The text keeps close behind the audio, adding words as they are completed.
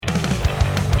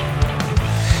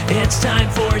It's time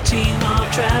for Teen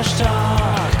Mom Trash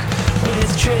Talk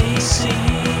with Tracy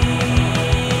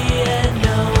and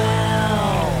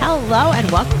Noelle. Hello and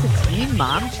welcome to Teen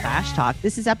Mom Trash Talk.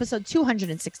 This is episode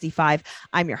 265.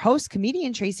 I'm your host,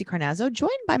 comedian Tracy Carnazzo,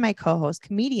 joined by my co-host,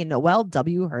 comedian Noelle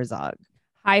W. Herzog.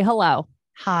 Hi, hello.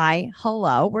 Hi,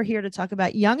 hello. We're here to talk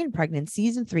about Young and Pregnant,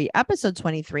 season 3, episode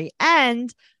 23,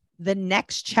 and the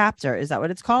next chapter. Is that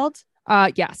what it's called?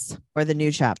 Yes. Or the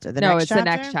new chapter? The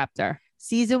next chapter.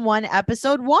 Season 1,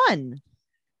 episode 1.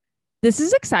 This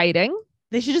is exciting.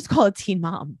 They should just call it Teen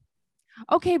Mom.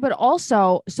 Okay, but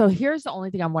also, so here's the only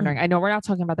thing I'm wondering. I know we're not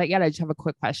talking about that yet. I just have a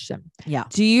quick question. Yeah.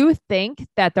 Do you think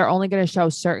that they're only going to show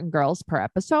certain girls per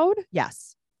episode?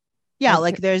 Yes. Yeah, Okay.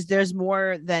 like there's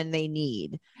more than they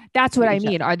need. That's what I Each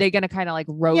mean. Are they going to kind of like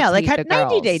rotate? Yeah, like the 90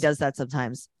 girls? Day does that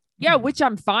sometimes. Yeah, which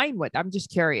I'm fine with. I'm just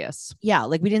curious. Yeah,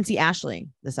 like we didn't see Ashley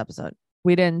this episode.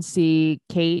 We didn't see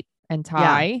Kate and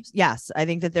Ty. Yes, I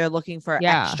think that they're looking for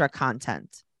Yeah. extra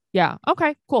content. Yeah.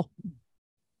 Okay, cool.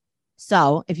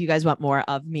 So if you guys want more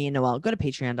of me and Noelle, go to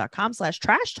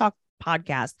patreon.com/trash talk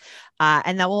podcast.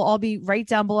 And that will all be right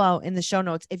down below in the show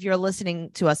notes. If you're listening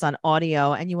to us on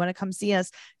audio and you want to come see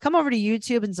us, come over to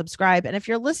YouTube and subscribe. And if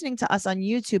you're listening to us on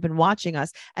YouTube and watching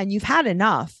us and you've had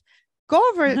enough, go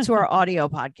over to our audio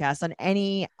podcast on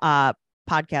any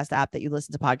podcast app that you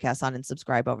listen to podcasts on and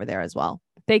subscribe over there as well.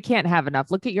 They can't have enough.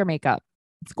 Look at your makeup.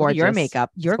 It's gorgeous. Your makeup.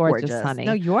 You're gorgeous, gorgeous, honey.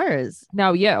 No, yours.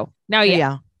 No, you. No, you.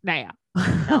 Yeah. No, yeah.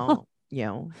 No,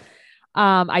 you.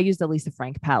 I used a Lisa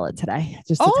Frank palette today,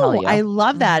 just to tell you. I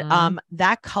love that. Mhm.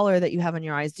 That color that you have on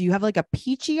your eyes. Do you have like a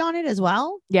peachy on it as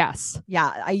well? Yes. Yeah,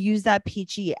 I use that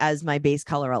peachy as my base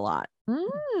color a lot.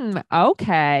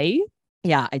 Okay.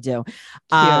 Yeah, I do.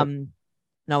 Cute.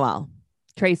 Noelle,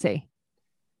 Tracy.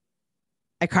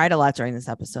 I cried a lot during this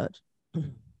episode.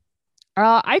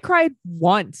 I cried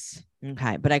once.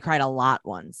 Okay, but I cried a lot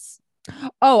once.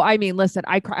 Oh, I mean, listen,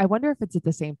 I wonder if it's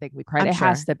the same thing we cried. I'm It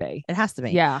has sure. to be. It has to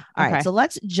be. Yeah. All okay. right, so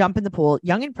let's jump in the pool.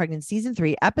 Young and Pregnant, season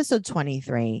 3, episode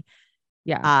 23.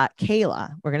 Yeah.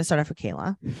 Kayla. We're gonna start off with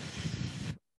Kayla.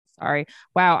 Sorry.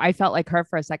 Wow. I felt like her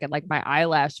for a second. Like my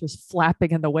eyelash was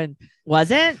flapping in the wind.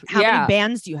 Was it? How Yeah. many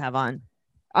bands do you have on?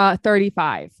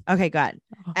 35. Okay, good.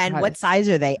 Oh, And God. what size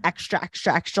are they? Extra,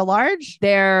 extra, extra large?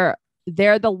 They're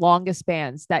the longest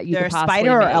bands that you They're could possibly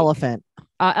spider or make. elephant?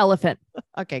 Elephant.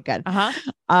 Okay, good.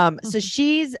 Uh-huh. So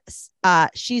she's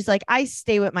like, I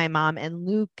stay with my mom and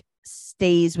Luke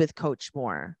stays with Coach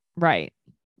Moore. Right.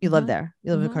 You live Mhm. there.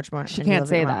 You live with Mhm. Coach Moore. She and you can't live with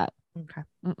say your mom. that. Okay.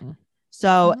 Mm-mm.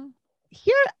 So Mhm.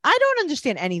 here, I don't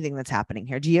understand anything that's happening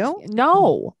here. Do you?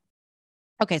 No.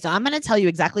 Okay, so I'm going to tell you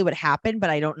exactly what happened,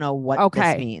 but I don't know what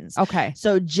Okay. this means. Okay.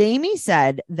 So Jamie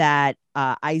said that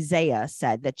Isaiah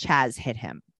said that Chaz hit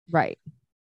him, Right.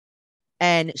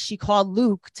 and she called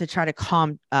Luke to try to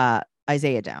calm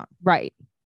Isaiah down. Right.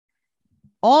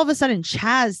 All of a sudden,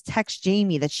 Chaz texts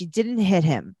Jamie that she didn't hit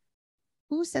him.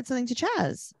 Who said something to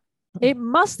Chaz? It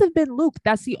must have been Luke.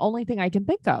 That's the only thing I can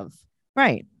think of.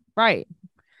 Right. Right.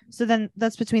 So then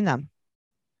that's between them.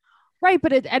 Right.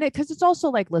 But because it's also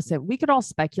like, listen, we could all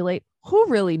speculate. Who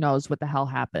really knows what the hell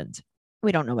happened?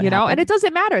 We don't know what And happened. it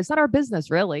doesn't matter. It's not our business,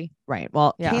 really. Right.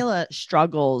 Well, Yeah. Kayla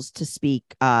struggles to speak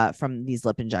from these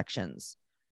lip injections.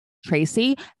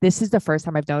 Tracy, this is the first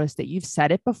time I've noticed it. You've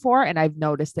said it before, and I've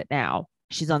noticed it now.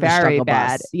 She's on the Very struggle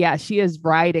bad. bus. Yeah, she is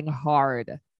riding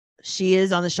hard. She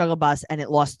is on the struggle bus and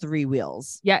it lost 3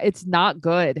 wheels. Yeah, it's not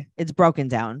good. It's broken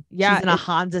down. Yeah, She's in a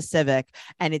Honda Civic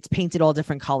and it's painted all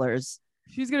different colors.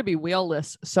 She's gonna be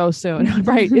wheelless so soon.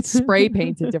 Right. It's spray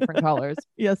painted different colors.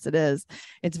 Yes, it is.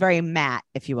 It's very matte,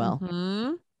 if you will.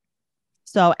 Mhm.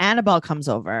 So Annabelle comes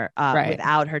over Right.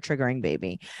 without her triggering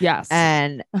baby. Yes.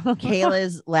 And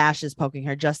Kayla's lash is poking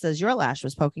her just as your lash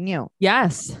was poking you.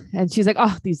 Yes. And she's like,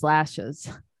 oh, these lashes.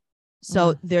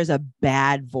 So there's a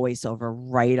bad voiceover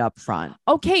right up front.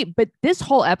 Okay, but this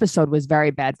whole episode was very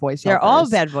bad voiceovers. They're all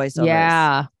bad voiceovers.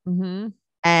 Yeah. Mm-hmm.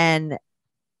 And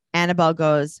Annabelle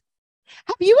goes,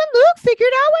 have you and Luke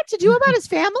figured out what to do about his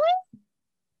family?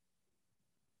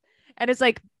 And it's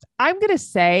like, I'm going to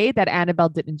say that Annabelle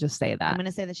didn't just say I'm that. going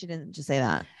to say that she didn't just say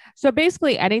that. So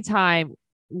basically, anytime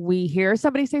we hear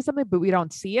somebody say something, but we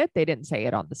don't see it, they didn't say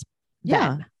it on this. Yeah.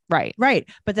 then. Right. Right.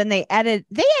 But then they edit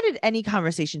any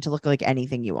conversation to look like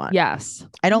anything you want. Yes.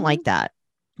 I don't like that.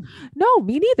 No,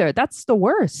 me neither. That's the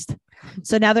worst.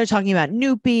 So now they're talking about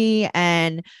Noopy,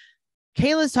 and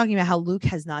Kayla's talking about how Luke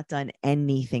has not done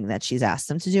anything that she's asked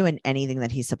him to do and anything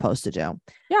that he's supposed to do.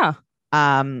 Yeah.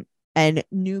 And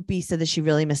Noopy said that she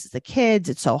really misses the kids.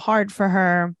 It's so hard for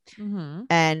her. Mm-hmm.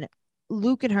 And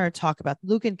Luke and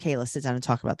Kayla sit down and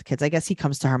talk about the kids. I guess he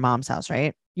comes to her mom's house,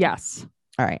 right? Yes.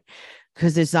 All right.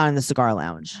 because it's not in the cigar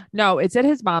lounge. No, it's at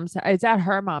his mom's. It's at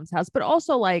her mom's house. But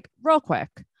also, like, real quick,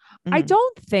 I Mhm.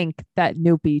 don't think that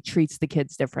Noopy treats the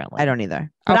kids differently. I don't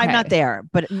either, but I'm not Okay. there.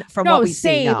 But from No, what we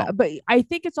see, same. no. But I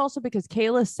think it's also because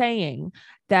Kayla's saying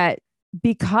that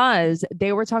because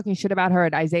they were talking shit about her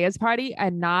at Isaiah's party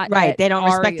and not Right. at They don't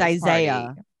respect Aria's Isaiah.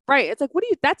 party. Right. It's like, what do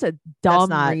you? That's a That's dumb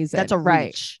not. reason. That's a right.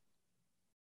 reach.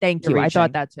 Thank You're you. I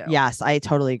thought reaching. that too. Yes, I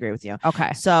totally agree with you.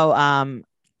 Okay. So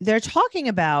they're talking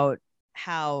about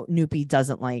how Noopy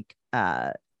doesn't like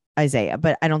Isaiah,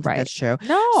 but I don't think Right. that's true.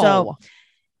 No. So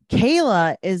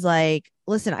Kayla is like,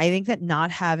 listen, I think that not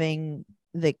having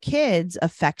the kids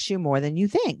affects you more than you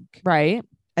think. right.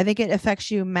 I think it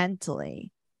affects you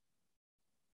mentally.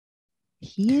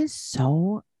 He is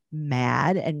so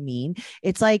mad and mean.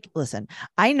 It's like, listen,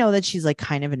 I know that she's like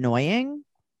kind of annoying,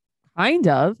 Kind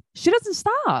of. She doesn't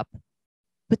stop.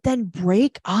 but then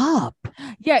break up.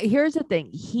 Yeah, here's the thing.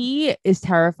 He is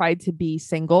terrified to be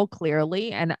single,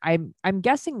 clearly, and I'm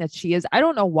guessing that she is. I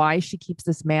don't know why she keeps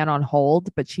this man on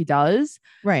hold, but she does.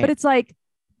 Right. But it's like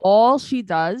all she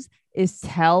does is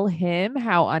tell him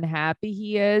how unhappy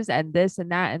he is and this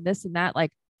and that and this and that.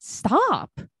 Like, stop.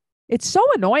 It's so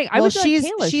annoying. I was like,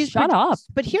 Kayla, shut up.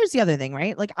 But here's the other thing,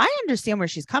 right? Like, I understand where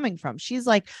she's coming from. She's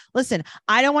like, listen,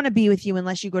 I don't want to be with you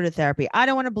unless you go to therapy. I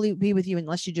don't want to be with you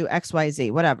unless you do X, Y,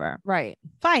 Z, whatever. Right.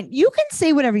 Fine. You can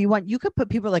say whatever you want. You could put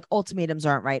people like ultimatums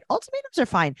aren't right. Ultimatums are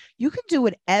fine. You can do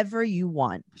whatever you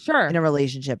want Sure. in a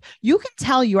relationship. You can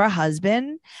tell your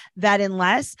husband that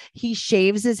unless he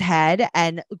shaves his head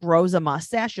and grows a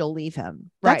mustache, you'll leave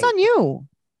him. That's Right. on you.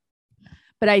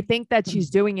 But I think that she's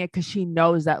doing it because she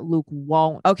knows that Luke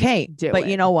won't Okay. do But it.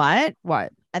 you know what?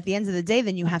 What? At the end of the day,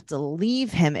 then you have to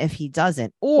leave him if he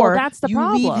doesn't, or that's the you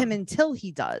leave problem. him until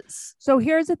he does. So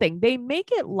here's the thing. They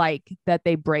make it like that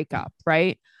they break up,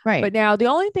 right? Right. But now the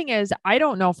only thing is, I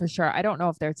don't know for sure. I don't know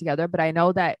if they're together, but I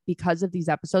know that because of these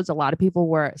episodes, a lot of people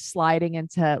were sliding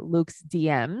into Luke's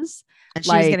DMs and she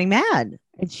was like- getting mad.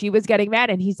 and she was getting mad.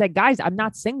 And he said, guys, I'm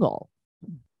not single.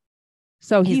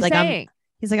 So he's like, saying,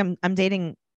 He's like, I'm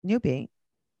dating Noopy.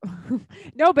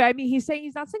 no, but I mean, he's saying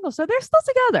he's not single. So they're still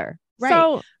together. Right.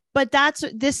 So But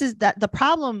this is the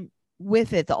problem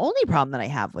with it. The only problem that I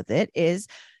have with it is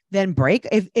then break.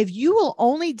 If you will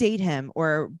only date him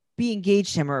or be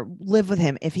engaged to him or live with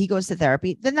him if he goes to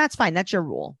therapy, then that's fine. That's your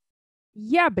rule.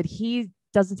 yeah, but he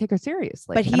doesn't take her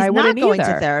seriously. But he's and I not wouldn't going to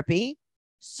either. therapy.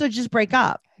 So just break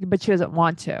up. But she doesn't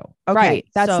want to. Okay, Right.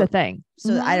 That's so- the thing.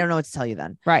 So Mhm. I don't know what to tell you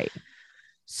then. Right.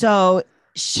 So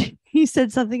he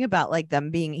said something about like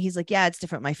them being, he's like, yeah, it's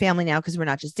different. My family now, because we're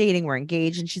not just dating, we're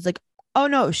engaged. And she's like, oh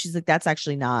no. She's like, that's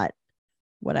actually not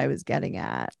what I was getting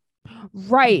at.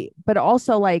 Right. But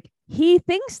also, like, he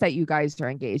thinks that you guys are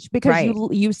engaged because Right.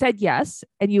 you said yes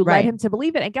and you led Right. him to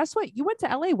believe it. And guess what? You went to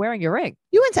LA wearing your ring.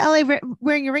 You went to LA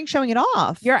wearing your ring, showing it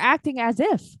off. You're acting as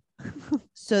if.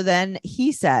 So then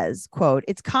he says, quote,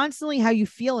 it's constantly how you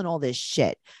feel in all this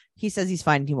shit. He says he's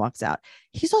fine and he walks out.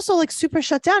 He's also like super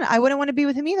shut down. I wouldn't want to be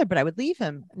with him either, but I would leave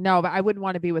him. No, but I wouldn't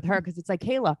want to be with her because it's like,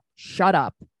 Kayla, shut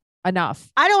up.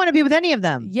 Enough. I don't want to be with any of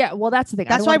them. Yeah. Well, that's the thing. I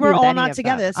That's don't why wanna be we're with all any not of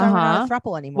together. them. That's why we're not Uh-huh. a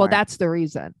throuple anymore. Well, that's the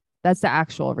reason. That's the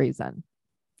actual reason.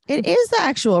 it is the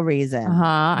actual reason. Uh-huh.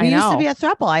 I We used know. to be a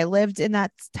throuple. I lived in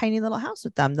that tiny little house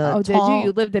with them. Oh, did you?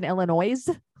 You lived in Illinois?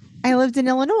 I lived in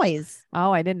Illinois.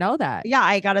 Oh, I didn't know that. Yeah,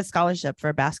 I got a scholarship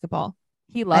for basketball.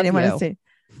 He I loved didn't want you. to say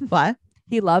what.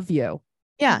 He loved you.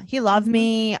 Yeah, he loved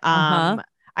me. Uh-huh.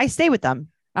 I stay with them.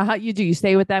 You do. You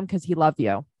stay with them because he loved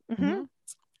you. Mhm.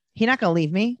 He's not gonna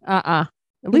leave me. At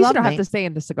He least you loved don't me. have to stay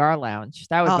in the cigar lounge.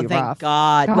 That would Oh, be thank rough.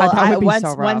 God. God, Well, that would be once so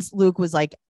rough. once Luke was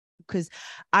like, because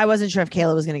I wasn't sure if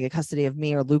Kayla was gonna get custody of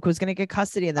me or Luke was gonna get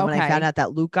custody, and then when I Okay. found out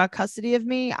that Luke got custody of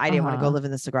me, I didn't want to go Uh-huh. live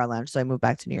in the cigar lounge, so I moved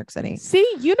back to New York City. See,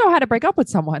 you know how to break up with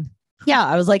someone. Yeah,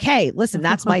 I was like, hey, listen,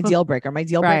 that's my deal breaker. My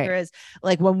deal Right. breaker is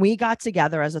like when we got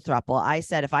together as a throuple, I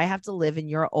said, if I have to live in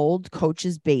your old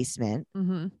coach's basement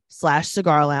Mm-hmm. /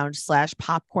 cigar lounge /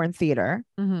 popcorn theater,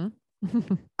 Mm-hmm.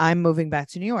 I'm moving back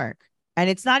to New York. And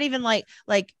it's not even like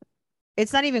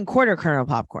it's not even quarter kernel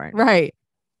popcorn. Right.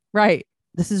 Right.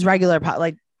 This is regular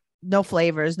like no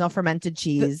flavors, no fermented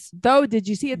cheese. Though, did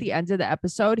you see at the end of the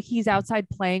episode, he's outside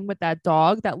playing with that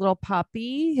dog, that little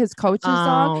puppy, his coach's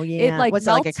dog. Oh yeah. like, What's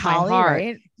it, like a melts my collie, heart.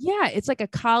 right? Yeah, it's like a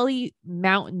collie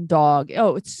mountain dog.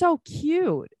 Oh, it's so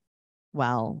cute.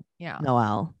 Well, Yeah.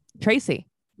 Noelle, Tracy.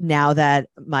 now that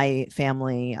my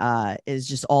family is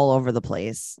just all over the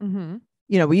place. Mm-hmm.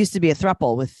 You know, we used to be a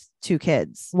throuple with 2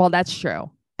 kids. Well, that's true.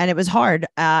 and it was hard.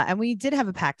 And we did have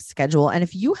a packed schedule. And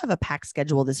if you have a packed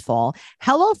schedule this fall,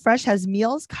 HelloFresh has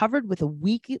meals covered with a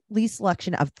weekly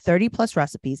selection of 30 plus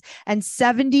recipes and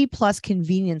 70 plus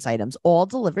convenience items, all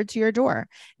delivered to your door.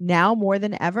 Now more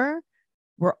than ever,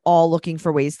 we're all looking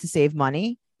for ways to save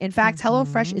money. In fact,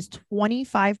 HelloFresh is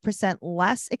 25%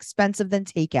 less expensive than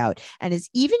takeout and is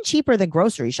even cheaper than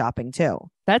grocery shopping too.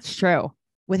 That's true.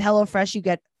 With HelloFresh, you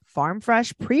get farm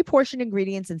fresh, pre-portioned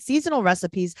ingredients and seasonal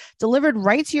recipes delivered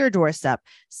right to your doorstep.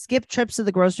 Skip trips to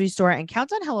the grocery store and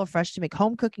count on HelloFresh to make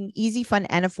home cooking easy, fun,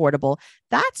 and affordable.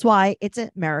 That's why it's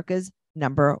America's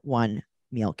 #1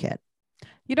 meal kit.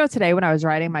 You know, today when I was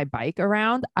riding my bike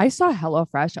around, I saw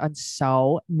HelloFresh on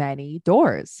so many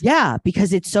doors. Yeah,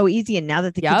 because it's so easy. And now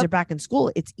that the kids are back in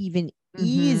school, it's even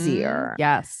easier.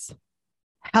 Yes.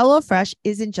 HelloFresh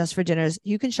isn't just for dinners.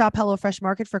 You can shop HelloFresh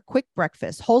Market for quick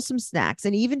breakfast, wholesome snacks,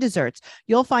 and even desserts.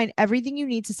 You'll find everything you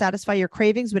need to satisfy your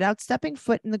cravings without stepping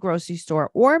foot in the grocery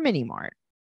store or mini mart.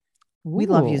 We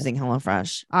love using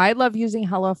HelloFresh. I love using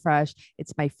HelloFresh.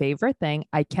 It's my favorite thing.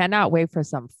 I cannot wait for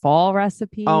some fall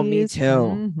recipes. Oh, me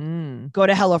too. Go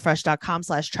to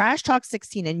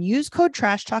HelloFresh.com/TrashTalk16 and use code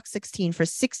TrashTalk16 for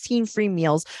 16 free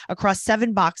meals across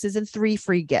 7 boxes and 3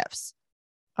 free gifts.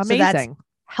 Amazing. So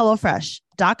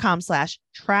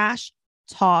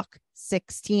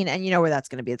HelloFresh.com/TrashTalk16. And you know where that's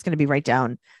going to be. It's going to be right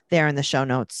down there in the show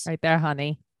notes. Right there,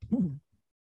 honey.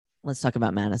 Let's talk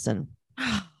about Madison.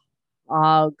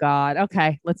 Oh, God.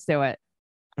 Okay, let's do it.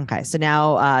 Okay, so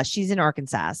now she's in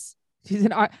Arkansas. She's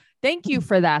in Thank you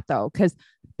for that, though, because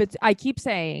I keep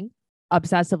saying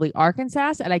obsessively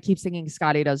Arkansas, and I keep singing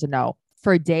Scotty Doesn't Know.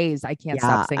 For days, I can't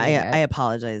stop singing it. I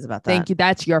apologize about that. Thank you.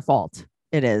 That's your fault.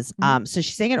 It is. So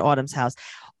she's staying at Autumn's house.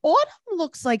 Autumn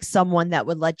looks like someone that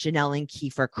would let Janelle and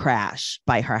Kiefer crash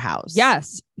by her house.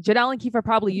 Yes. Janelle and Kiefer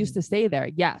probably used to stay there.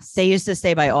 Yes. They used to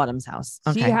stay by Autumn's house.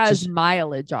 Okay. She has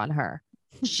mileage on her.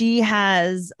 She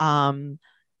has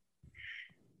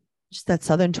just that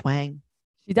Southern twang.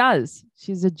 She does.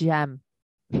 She's a gem.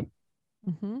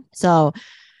 So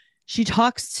she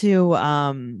talks to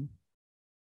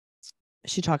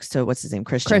what's his name?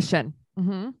 Christian.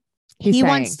 He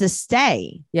wants to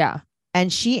stay. Yeah.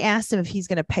 And she asked him if he's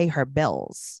going to pay her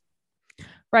bills.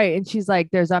 Right. And she's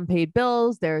like, there's unpaid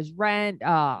bills. There's rent.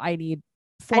 I need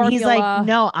formula. And he's like,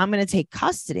 no, I'm going to take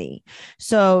custody.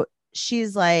 So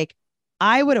she's like,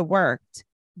 I would have worked,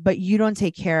 but you don't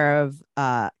take care of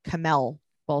Kamel.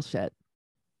 Bullshit.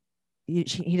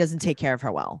 He doesn't take care of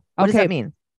her well. What does that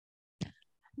mean?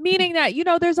 Meaning that, you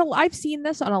know, I've seen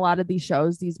this on a lot of these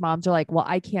shows. These moms are like, well,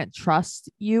 I can't trust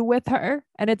you with her.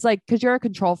 And it's like, because you're a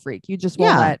control freak. You just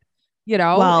won't let, you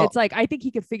know, it's like, I think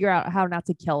he could figure out how not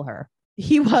to kill her.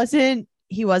 He wasn't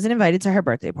invited to her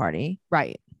birthday party.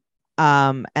 Right.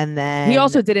 And then he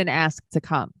also didn't ask to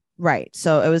come. Right.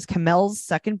 So it was Camel's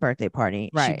second birthday party.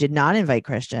 Right. She did not invite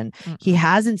Christian. He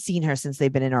hasn't seen her since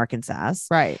they've been in Arkansas.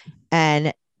 Right.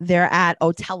 And they're at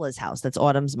Otella's house. That's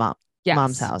Autumn's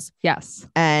mom's house. Yes.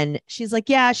 And she's like,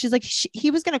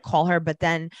 he was going to call her, but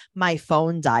then my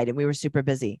phone died and we were super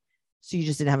busy. So you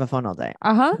just didn't have a phone all day.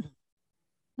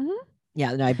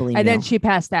 Yeah, no, I believe And then she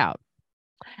passed out.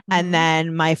 And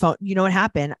then my phone, you know what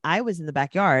happened? I was in the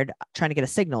backyard trying to get a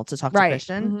signal to talk to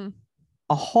Christian.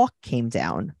 A hawk came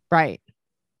down. Right.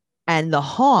 And the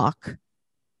hawk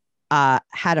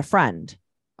had a friend.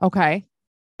 Okay.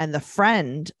 And the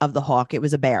friend of the hawk, it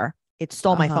was a bear. It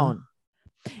stole my phone.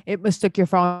 It mistook your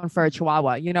phone for a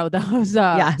chihuahua. You know, those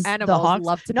animals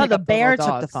love to pick the up bear the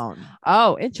took the phone.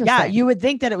 Oh, interesting. Yeah, you would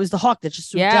think that it was the hawk that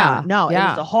just swooped down. No, it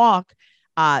was the hawk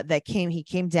that came. He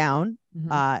came down.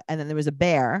 And then there was a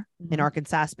bear, an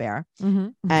Arkansas bear.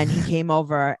 And he came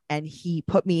over and he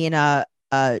put me in a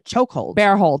chokehold.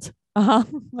 Bear hold. A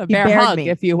bear hug, me.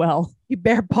 If you will. He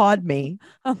bear pawed me.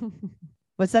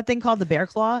 What's that thing called? The bear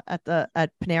claw at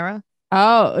Panera?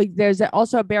 Oh, there's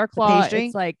also a bear claw.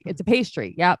 It's a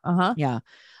pastry. Yep. Yeah.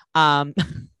 I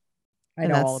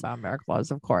know all about bear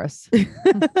claws, of course.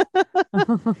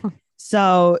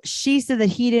 So she said that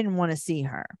he didn't want to see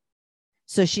her.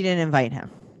 So she didn't invite him.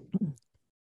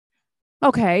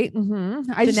 Okay. So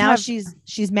now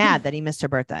she's mad that he missed her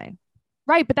birthday.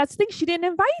 Right. But that's the thing. She didn't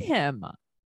invite him.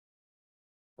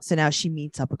 So now she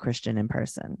meets up with Christian in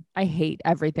person. I hate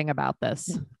everything about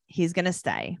this. He's going to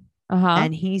stay.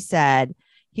 And he said,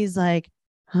 he's like,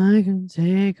 I can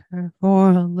take her for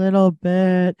a little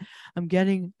bit. I'm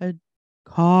getting a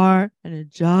car and a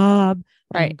job.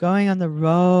 I'm going on the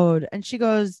road. And she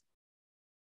goes,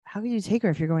 how can you take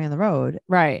her if you're going on the road?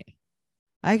 Right.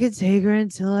 I could take her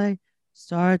until I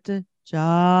start the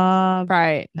job.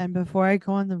 Right. And before I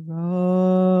go on the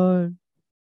road.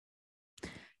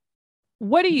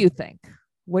 What do you think?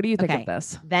 What do you think Okay. of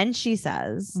this? Then she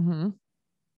says, Mm-hmm.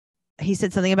 he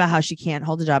said something about how she can't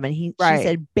hold a job. And she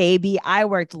said, baby, I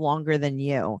worked longer than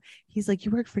you. He's like,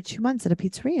 you worked for 2 months at a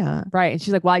pizzeria. Right. And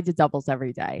she's like, well, I did doubles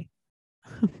every day.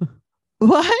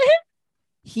 What?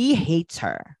 He hates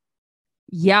her.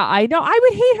 Yeah, I know. I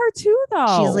would hate her too,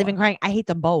 though. She's leaving crying. I hate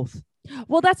them both.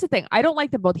 Well, that's the thing. I don't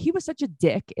like them both. He was such a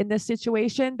dick in this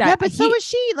situation. That yeah, but so is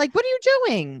she. Like, what are you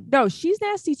doing? No, she's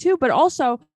nasty too. But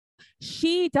also,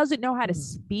 she doesn't know how to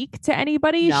speak to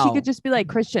anybody. No. She could just be like,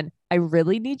 Christian, I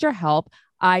really need your help.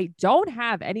 I don't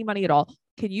have any money at all.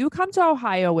 Can you come to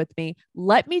Ohio with me?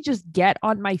 Let me just get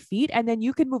on my feet and then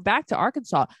you can move back to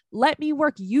Arkansas. Let me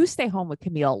work. You stay home with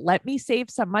Camille. Let me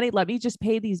save some money. Let me just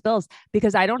pay these bills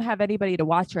because I don't have anybody to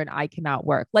watch her and I cannot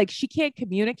work. Like she can't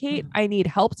communicate. I need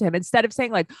help to him instead of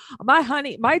saying like,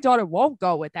 my daughter won't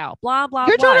go without blah, blah,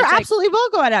 Your blah. daughter It's absolutely will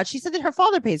go out. She said that her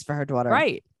father pays for her daughter.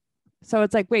 right. So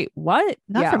it's like, wait, what?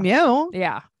 Not from you.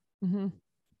 Yeah. Mm-hmm.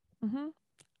 Mm-hmm.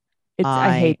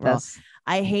 I hate this.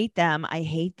 I hate them. I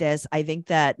hate this. I think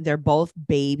that they're both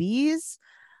babies.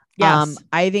 Yes.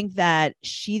 I think that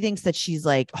she thinks that she's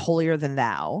like holier than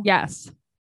thou. Yes.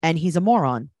 And he's a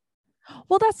moron.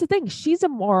 Well, that's the thing. She's a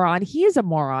moron. He is a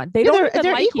moron. They don't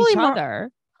even like each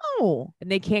other. Oh.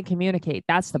 And they can't communicate.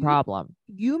 That's the problem.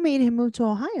 You made him move to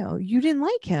Ohio. You didn't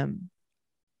like him.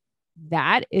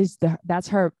 That's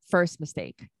her first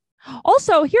mistake.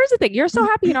 Also, here's the thing. You're so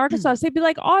happy in Arkansas. So they'd be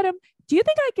like, Autumn, do you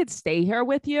think I could stay here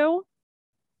with you?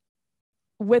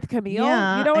 With Camille,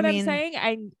 Yeah, you know what I'm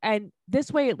saying? And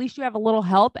this way, at least you have a little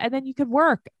help and then you can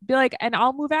work. Be like, and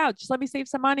I'll move out. Just let me save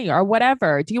some money or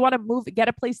whatever. Do you want to get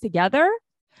a place together?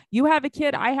 You have a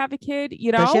kid. I have a kid,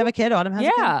 you know? Does she have a kid? Autumn has a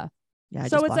kid? Yeah.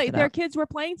 So it's like their kids were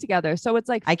playing together. So it's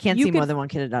like, I can't see more than one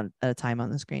kid at a time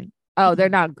on the screen. Oh, they're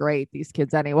not great. These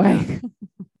kids anyway.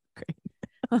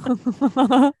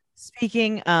 Great.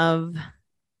 Speaking of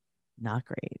not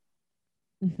great.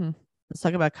 Mm-hmm. Let's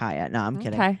talk about Kaya. No, I'm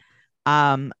kidding. Okay.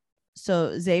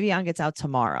 So Xavion gets out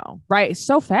tomorrow. Right.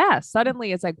 So fast.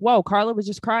 Suddenly it's like, whoa, Carla was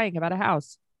just crying about a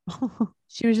house.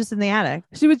 She was just in the attic.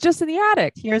 She was just in the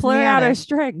attic. Pulling out her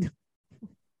string.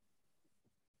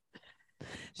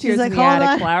 She's like, hold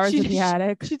on. Flowers in the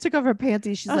attic. She took off her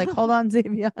panties. She's like, hold on,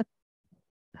 Xavion.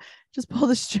 Just pull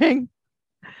the string.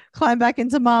 Climb back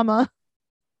into mama.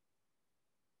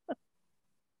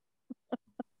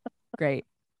 Great.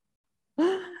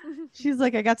 She's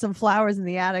like, I got some flowers in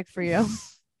the attic for you.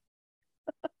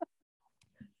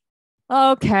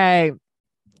 Okay.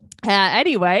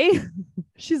 Anyway,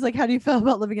 she's like, how do you feel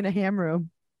about living in a ham room?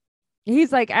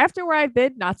 He's like, after where I've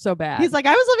been, not so bad. He's like,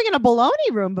 I was living in a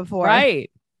bologna room before. Right.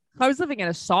 I was living in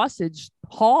a sausage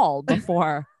hall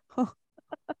before.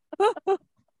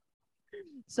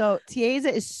 So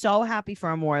Tiesa is so happy for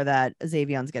Amor that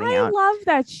Xavion's getting out. I love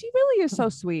that. She really is so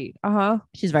sweet. Uh-huh.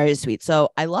 She's very sweet. So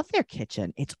I love their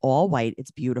kitchen. It's all white.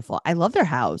 It's beautiful. I love their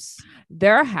house.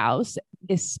 Their house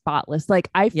is spotless. Like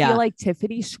I feel like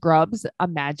Tiffany scrubs a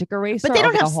magic eraser. But they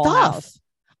don't have the whole stuff. House.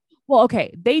 Well,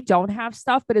 okay. They don't have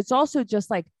stuff, but it's also just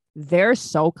like they're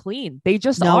so clean. They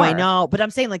just are. I know. But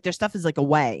I'm saying like their stuff is like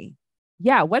away.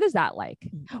 Yeah. What is that like?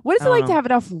 What is it like to have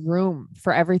enough room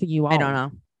for everything you own? I don't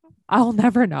know. I'll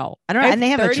never know. I don't know. And they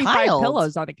have 35 a child.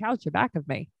 pillows on the couch in back of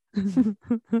me.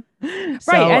 Right.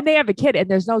 And they have a kid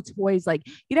and there's no toys. Like,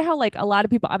 you know how like a lot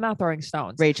of people, I'm not throwing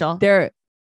stones. Rachel.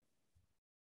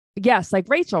 Yes, like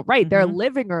Rachel. Right. Their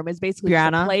living room is basically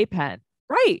just a playpen.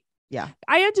 Right. Yeah.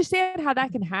 I understand how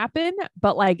that can happen,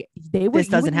 but like this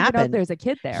doesn't happen. There's a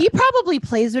kid there. He probably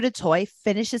plays with a toy,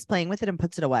 finishes playing with it and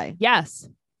puts it away. Yes.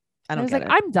 I don't get it.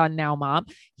 I'm done now, Mom.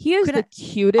 He is the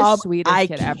cutest, sweetest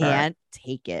kid ever. I can't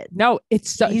take it. No, he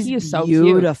is so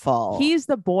beautiful. Cute. He's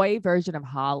the boy version of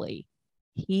Holly.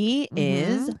 He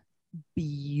is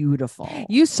beautiful.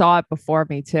 You saw it before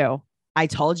me too. I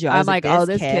told you. I'm like,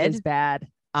 this kid is bad.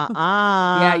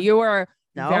 Yeah, you were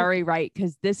very right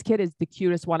because this kid is the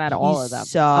cutest one out of all of them.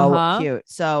 So cute.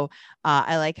 So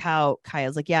I like how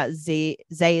Kaya's like, yeah, Zay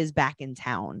is back in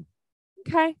town.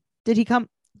 Okay. Did he come?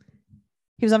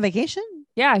 He was on vacation?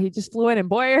 Yeah, he just flew in and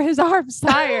boy, are his arms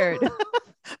tired.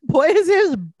 Boy, is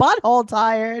his butthole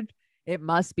tired. It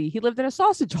must be. He lived in a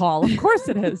sausage hall. Of course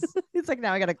it is. He's like,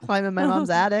 now I got to climb in my mom's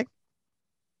attic.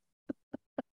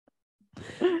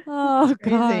 Oh,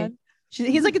 God.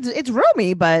 He's like, it's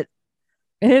roomy, but.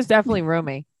 It is definitely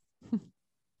roomy.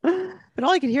 But all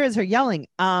I could hear is her yelling.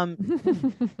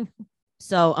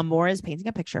 So Amor is painting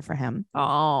a picture for him.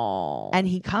 Oh. And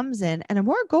he comes in and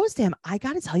Amor goes to him. I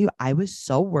got to tell you, I was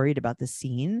so worried about the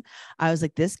scene. I was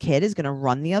like, this kid is going to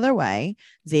run the other way.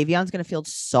 Xavion's going to feel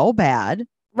so bad.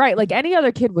 Right. Like any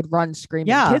other kid would run screaming.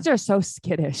 Yeah. Kids are so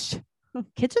skittish.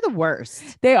 Kids are the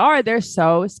worst. They are. They're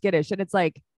so skittish. And it's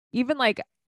like, even like,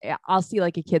 I'll see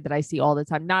like a kid that I see all the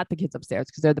time, not the kids upstairs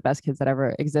because they're the best kids that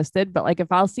ever existed. But like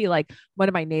if I'll see like one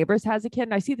of my neighbors has a kid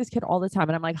and I see this kid all the time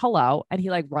and I'm like, hello. And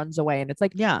he like runs away. And it's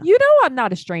like, Yeah. you know, I'm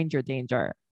not a stranger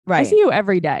danger. Right. I see you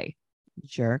every day.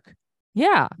 Jerk.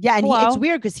 Yeah. Yeah. And Hello? it's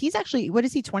weird because he's actually, what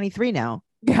is he, 23 now?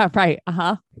 Yeah. Right.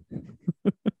 Uh-huh.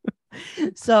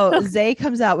 So Zay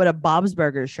comes out with a Bob's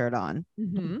Burgers shirt on.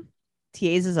 Mm-hmm.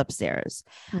 Tia's is upstairs.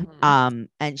 Mm-hmm.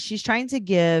 And she's trying to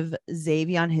give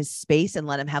Xavion his space and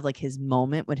let him have like his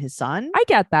moment with his son. I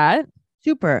get that.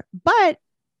 Super. But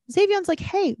Xavion's like,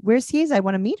 hey, where's Tia's? I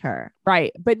want to meet her.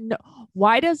 Right. But no,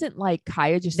 why doesn't like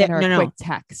Kaya just send her a quick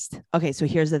text? Okay. So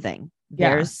here's the thing. Yeah.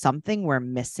 There's something we're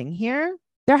missing here.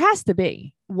 There has to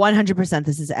be. 100%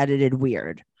 this is edited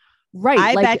weird. Right.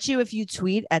 I like, bet you if you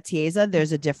tweet at Tiesa,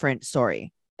 there's a different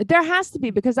story. there has to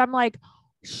be because I'm like,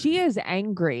 she is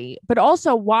angry, but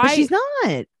also why? But she's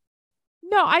not.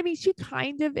 No, I mean, she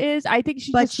kind of is. I think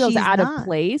she But just feels she's out not. of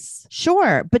place.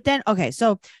 Sure. But then, okay.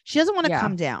 So she doesn't want to Yeah.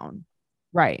 come down.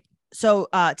 Right. So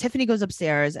Tiffany goes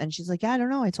upstairs and she's like, yeah, I don't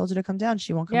know. I told her to come down.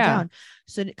 She won't come Yeah. down.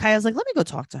 So Kaya's like, let me go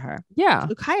talk to her. Yeah.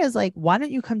 So Kaya's like, why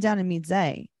don't you come down and meet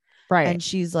Zay? Right. And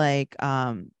she's like,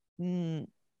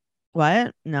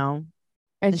 what? No.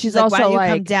 And She's like, also why don't you like,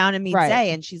 come down and meet right.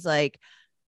 Zay? And she's like,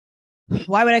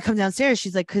 why would I come downstairs?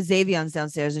 She's like, because Xavion's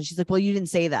downstairs. And she's like, well, you didn't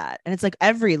say that. And it's like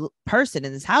every person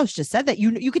in this house just said that.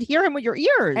 You could hear him with your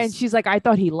ears. And she's like, I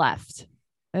thought he left.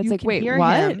 And it's You like, can wait, hear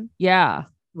what? him. Yeah.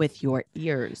 with your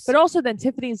ears. But also then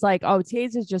Tiffany's like, oh,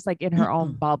 Taze is just like in her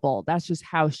own bubble. That's just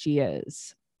how she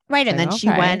is. Right. And Like, then she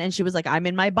okay. went and she was like, I'm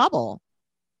in my bubble.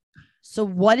 So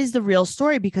what is the real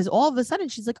story? Because all of a sudden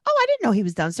she's like, oh, I didn't know he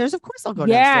was downstairs. Of course I'll go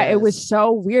Yeah, downstairs. it was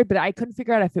so weird, but I couldn't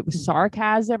figure out if it was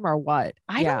sarcasm or what.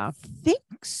 I yeah. don't think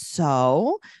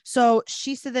so. So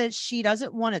she said that she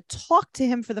doesn't want to talk to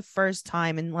him for the first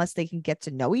time unless they can get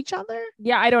to know each other.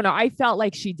 Yeah, I don't know. I felt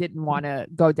like she didn't want to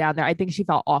go down there. I think she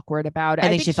felt awkward about it. I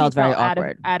think she felt very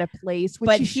awkward. Out of place. Which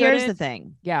But she here's the shouldn't.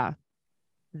 thing. Yeah.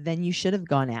 Then you should have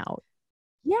gone out.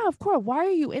 Yeah, of course. Why are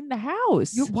you in the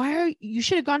house? You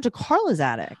should have gone to Carla's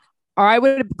attic. Or I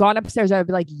would have gone upstairs. I would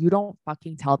be like, you don't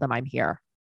fucking tell them I'm here.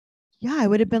 Yeah, I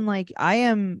would have been like, I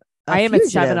am at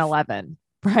fugitive. 7-Eleven.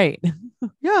 Right.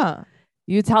 Yeah.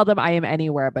 You tell them I am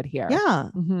anywhere but here. Yeah.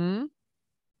 Mm-hmm.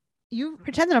 You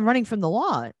pretend that I'm running from the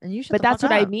law and you should. But that's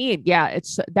what I mean. Yeah,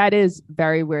 that is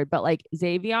very weird. But like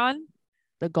Xavion,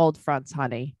 the gold fronts,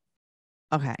 honey.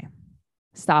 Okay.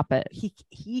 Stop it.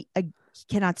 He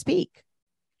cannot speak.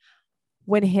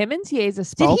 When him and Tiesa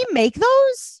spoke. Did he make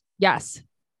those? Yes.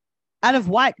 Out of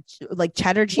what? Like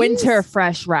cheddar cheese? Winter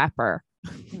fresh wrapper.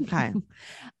 Okay.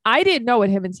 I didn't know what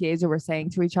him and Tiesa were saying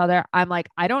to each other. I'm like,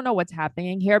 I don't know what's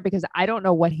happening here because I don't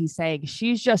know what he's saying.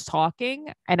 She's just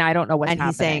talking and I don't know what's happening. And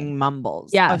he's saying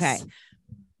mumbles. Yes. Okay.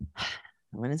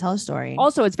 I'm going to tell a story.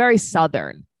 Also, it's very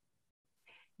Southern.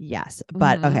 Yes.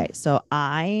 But Mhm. okay. So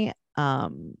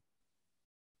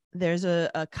there's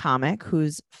a comic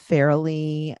who's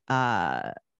fairly,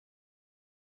 I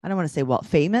don't want to say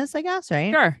famous, I guess.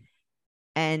 Right. Sure.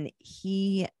 And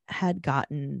he had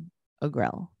gotten a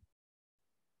grill.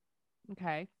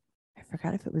 Okay. I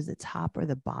forgot if it was the top or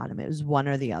the bottom. It was one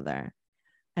or the other.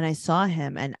 And I saw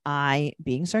him and I,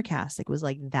 being sarcastic, was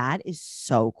like, that is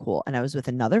so cool. And I was with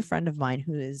another friend of mine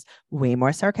who is way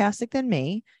more sarcastic than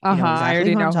me. I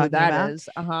already who I'm know who talking that about. is.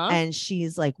 And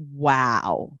she's like,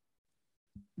 wow,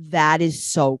 that is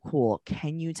so cool.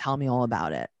 Can you tell me all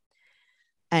about it?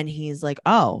 And he's like,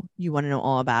 oh, you want to know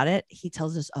all about it? He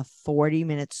tells us a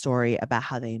 40-minute story about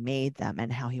how they made them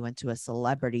and how he went to a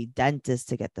celebrity dentist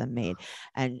to get them made.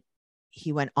 And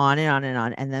he went on and on and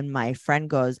on. And then my friend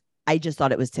goes, I just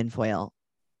thought it was tinfoil.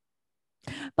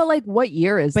 But like, what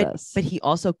year is this? But he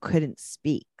also couldn't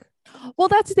speak. Well,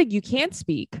 that's the thing. You can't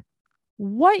speak.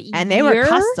 What And year? they were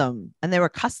custom.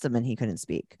 And he couldn't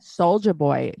speak. Soulja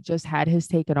Boy just had his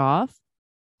taken off.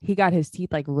 He got his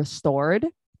teeth like restored.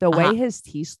 The way his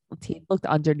teeth looked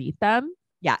underneath them.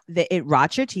 Yeah. It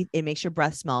rots your teeth. It makes your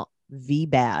breath smell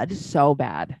bad. So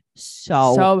bad.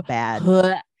 So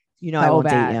bad. You know, so I won't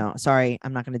bad. date you. Sorry.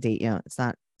 I'm not going to date you. It's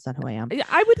not who I am.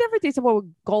 I would never date someone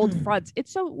with gold fronts.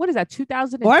 It's so, what is that?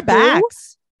 2002? Or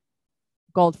backs.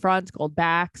 Gold fronts, gold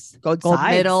backs, Gold gold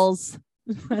sides. middles.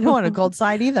 I don't want a gold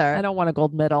side either. I don't want a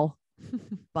gold middle.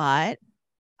 But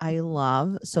I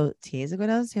love, so Tiesa go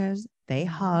downstairs. They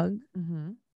hug.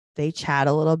 Mm-hmm. They chat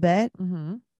a little bit.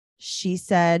 Mm-hmm. She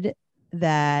said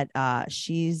that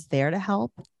she's there to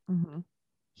help. Mm-hmm.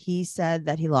 He said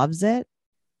that he loves it.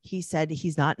 He said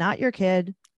he's not your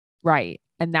kid. Right.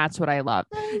 And that's what I love.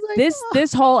 Like,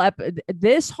 This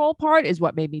whole part is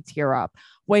what made me tear up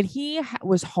when he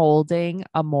was holding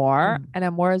Amor and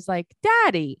Amor is like,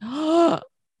 Daddy,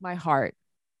 my heart.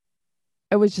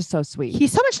 It was just so sweet.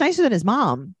 He's so much nicer than his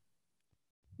mom.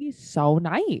 He's so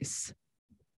nice.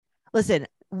 Listen,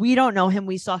 we don't know him.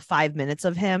 We saw 5 minutes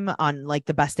of him on like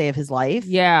the best day of his life.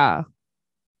 Yeah.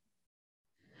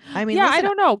 I mean, yeah, listen, I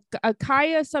don't know.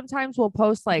 Kaya sometimes will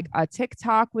post like a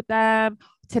TikTok with them.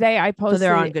 Today I posted. So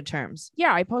they're on good terms.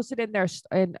 Yeah, I posted in their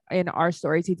in our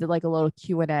stories. He did like a little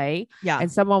Q&A. Yeah, and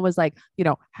someone was like,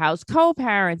 how's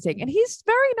co-parenting? And he's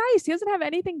very nice. He doesn't have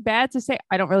anything bad to say.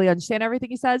 I don't really understand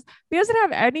everything he says, but he doesn't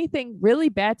have anything really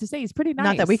bad to say. He's pretty nice.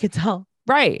 Not that we could tell.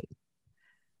 Right.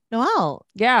 Noel.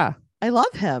 Yeah. I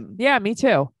love him. Yeah, me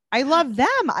too. I love them.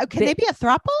 Can they be a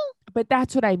throuple? But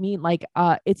that's what I mean. Like,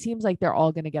 it seems like they're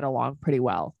all going to get along pretty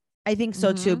well. I think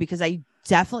so too, because I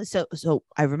definitely so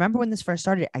I remember when this first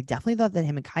started, I definitely thought that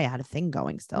him and Kaya had a thing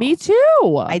going still. Me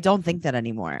too. I don't think that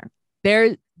anymore.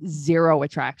 There's zero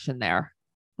attraction there.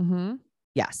 Mm-hmm.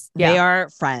 Yes. Yeah. They are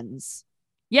friends.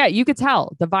 Yeah, you could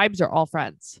tell. The vibes are all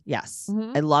friends. Yes.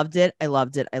 Mm-hmm. I loved it. I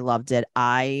loved it. I loved it.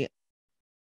 My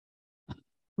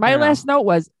last note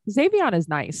was Xavion is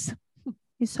nice.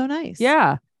 He's so nice.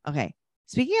 Yeah. Okay.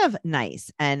 Speaking of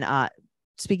nice and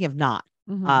speaking of not,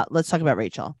 let's talk about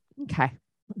Rachel. Okay.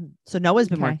 So Noah's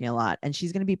been working a lot and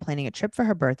she's going to be planning a trip for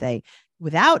her birthday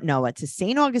without Noah to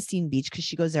St. Augustine Beach because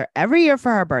she goes there every year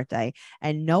for her birthday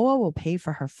and Noah will pay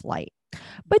for her flight.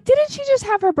 But didn't she just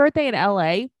have her birthday in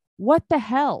LA? What the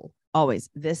hell? Always.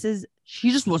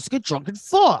 She just wants to get drunk and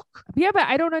fuck. Yeah, but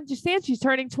I don't understand. She's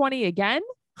turning 20 again.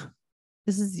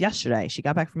 This is yesterday. She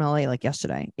got back from LA like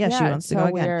yesterday. Yeah, she wants to go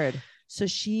again. Weird. So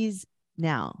she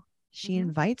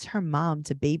invites her mom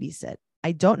to babysit.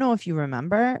 I don't know if you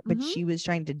remember, but she was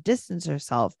trying to distance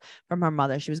herself from her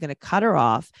mother. She was going to cut her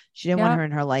off. She didn't want her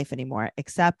in her life anymore,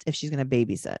 except if she's going to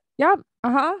babysit. Yep.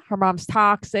 Her mom's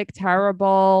toxic,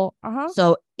 terrible.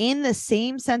 So in the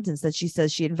same sentence that she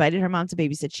says she invited her mom to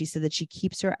babysit, she said that she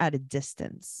keeps her at a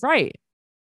distance. Right.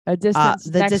 A distance.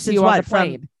 The next distance to you on the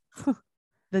plane.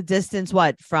 The distance,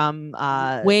 what? From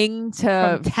wing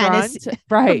to from Tennessee, front?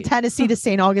 Right. From Tennessee to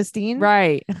St. Augustine.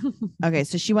 Right. Okay.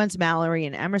 So she wants Mallory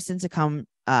and Emerson to come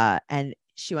and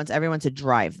she wants everyone to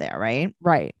drive there, right?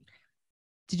 Right.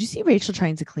 Did you see Rachel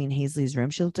trying to clean Hazley's room?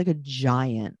 She looked like a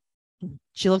giant.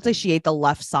 She looked like she ate the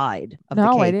left side of the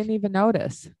cake. No, I didn't even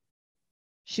notice.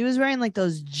 She was wearing like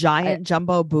those giant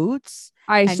jumbo boots.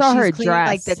 I saw her dress.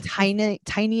 Like the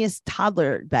tiniest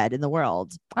toddler bed in the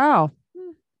world. Oh.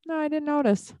 No, I didn't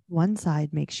notice. One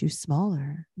side makes you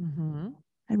smaller and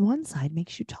one side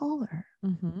makes you taller.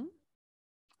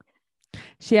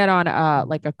 She had on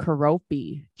like a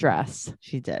Keroppi dress.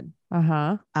 She did.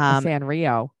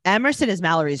 Sanrio. Emerson is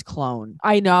Mallory's clone.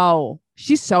 I know.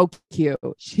 She's so cute.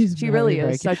 She really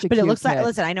is such a cute But it looks kid. like,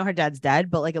 listen, I know her dad's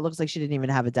dead, but like it looks like she didn't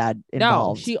even have a dad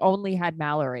involved. No, she only had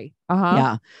Mallory.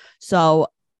 Yeah. So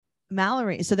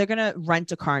Mallory, so they're gonna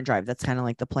rent a car and drive. That's kind of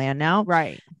like the plan now.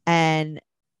 Right. And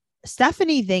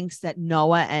Stephanie thinks that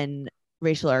Noah and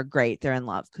Rachel are great. They're in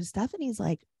love because Stephanie's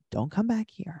like, don't come back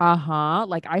here.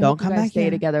 Like I don't hope you guys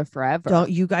stay together forever. Don't,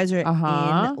 you guys are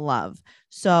in love.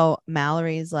 So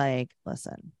Mallory's like,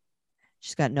 listen,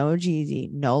 she's got no GED,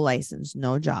 no license,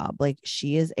 no job. Like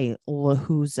she is a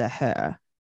loser.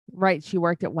 Right. She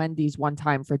worked at Wendy's one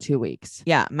time for 2 weeks.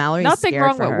 Yeah. Mallory's nothing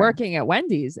wrong with her. Working at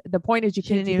Wendy's. The point is you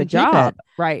can't keep a keep job. it.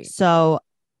 Right. So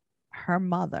her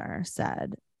mother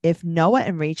said, if Noah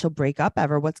and Rachel break up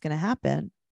ever, what's going to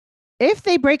happen? If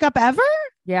they break up ever?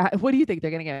 Yeah. What do you think? They're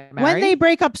going to get married? When they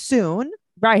break up soon.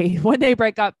 Right. When they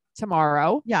break up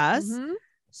tomorrow. Yes.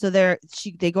 So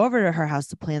they go over to her house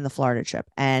to plan the Florida trip.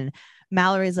 And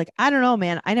Mallory's like, I don't know,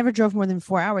 man. I never drove more than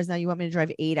 4 hours. Now you want me to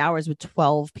drive 8 hours with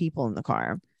 12 people in the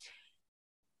car.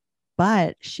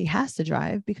 But she has to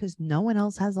drive because no one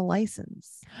else has a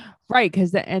license. Right.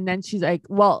 And then she's like,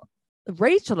 well,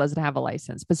 Rachel doesn't have a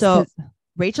license. But so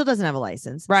Rachel doesn't have a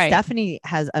license. Right. Stephanie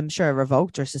has, I'm sure, a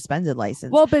revoked or suspended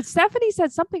license. Well, but Stephanie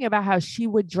said something about how she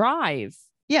would drive.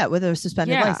 Yeah, with a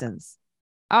suspended license.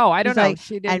 Oh, I don't know. Like,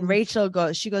 she didn't. And Rachel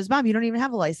goes, Mom, you don't even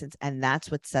have a license. And that's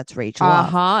what sets Rachel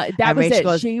off. That was Rachel it.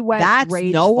 Goes, she went that's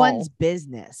rageful. No one's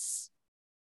business.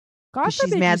 God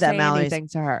she's mad that Mallory's anything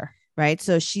to her. Right.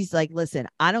 So she's like, listen,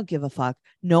 I don't give a fuck.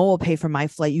 No one will pay for my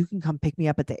flight. You can come pick me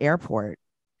up at the airport.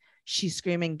 She's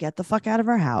screaming, get the fuck out of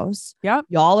her house. Yep.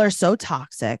 Y'all are so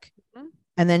toxic.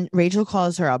 And then Rachel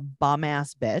calls her a bum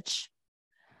ass bitch.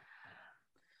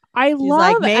 She's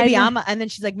like, maybe and then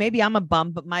she's like, maybe I'm a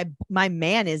bum, but my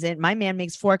man isn't. My man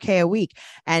makes $4,000 a week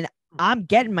and I'm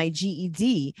getting my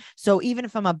GED. So even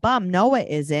if I'm a bum, Noah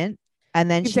isn't. And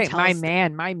then Keep she saying, tells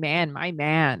my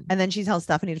man. And then she tells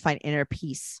Stephanie to find inner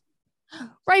peace.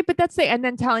 Right. But that's and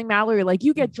then telling Mallory, like,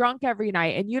 you get drunk every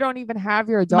night and you don't even have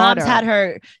your daughter. Mom's had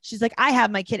her. She's like, I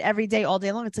have my kid every day, all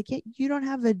day long. It's like, yeah, you don't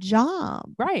have a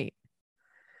job. Right.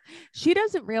 She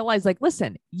doesn't realize, like,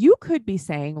 listen, you could be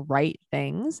saying right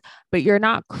things, but you're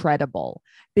not credible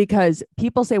because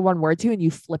people say one word to you and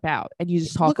you flip out and you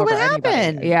just talk over anybody.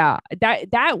 Happened. Yeah.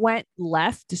 That went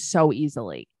left so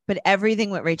easily. But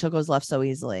everything with Rachel goes left so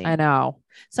easily. I know.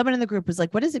 Someone in the group was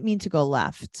like, what does it mean to go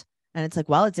left? And it's like,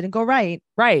 well, it didn't go right.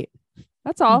 Right.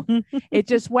 That's all. It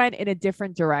just went in a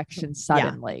different direction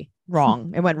suddenly. Yeah.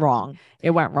 Wrong. It went wrong.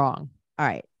 It went wrong. All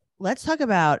right. Let's talk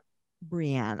about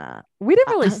Brianna. We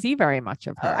didn't really see very much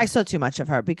of her. I saw too much of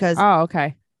her because. Oh,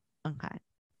 okay. Okay.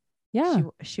 Yeah.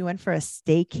 She went for a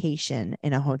staycation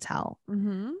in a hotel.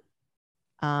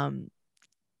 Mm-hmm.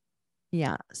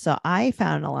 Yeah. So I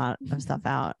found a lot of stuff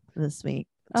out this week,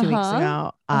 2 weeks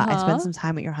ago. I spent some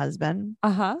time with your husband.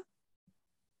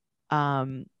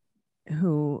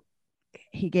 Who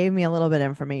he gave me a little bit of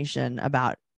information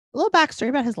about a little backstory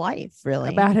about his life, really.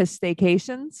 About his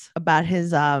staycations. About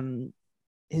his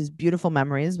beautiful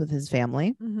memories with his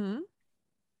family. Mm-hmm.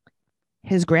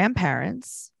 His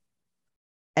grandparents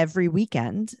every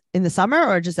weekend in the summer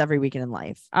or just every weekend in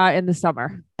life? In the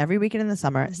summer. Every weekend in the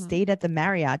summer, stayed at the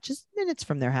Marriott, just minutes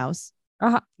from their house.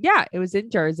 Yeah, it was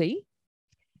in Jersey.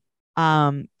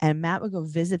 And Matt would go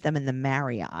visit them in the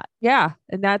Marriott. Yeah.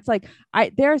 And that's like,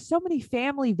 there are so many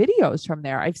family videos from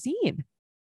there I've seen.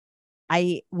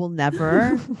 I will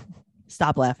never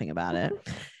stop laughing about it.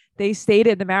 They stayed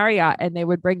in the Marriott and they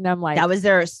would bring them like that was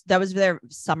their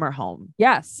summer home.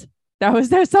 Yes. That was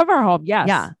their summer home. Yes.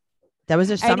 Yeah. That was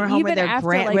their summer home where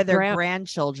their their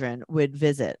grandchildren would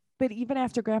visit. But even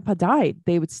after grandpa died,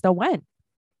 they would still went.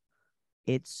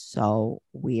 It's so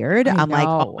weird. I'm like,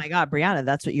 oh my God, Brianna,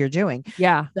 that's what you're doing.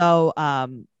 Yeah. So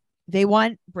they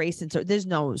want Brayson. So there's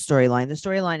no storyline. The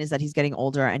storyline is that he's getting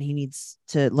older and he needs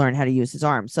to learn how to use his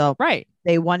arm. So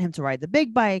they want him to ride the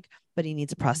big bike, but he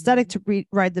needs a prosthetic to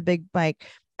ride the big bike.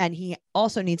 And he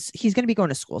also he's going to be going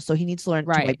to school. So he needs to learn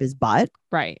to wipe his butt.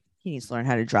 Right. He needs to learn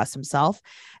how to dress himself.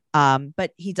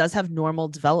 But he does have normal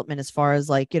development as far as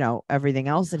like, everything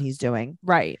else that he's doing.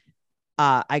 Right.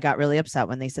 I got really upset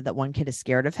when they said that one kid is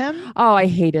scared of him. Oh, I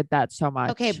hated that so much.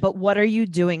 Okay, but what are you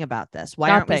doing about this? Why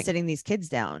aren't we sitting these kids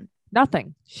down?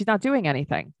 Nothing. She's not doing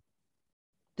anything.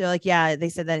 They're like, yeah, they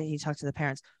said that he talked to the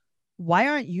parents. Why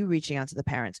aren't you reaching out to the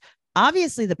parents?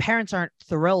 Obviously, the parents aren't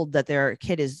thrilled that their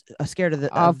kid is scared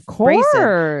of course.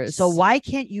 Brayson. So why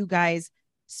can't you guys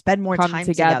spend more time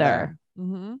together?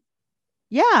 Mm-hmm.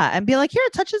 Yeah, and be like, here,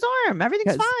 touch his arm.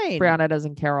 Everything's fine. Brianna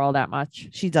doesn't care all that much.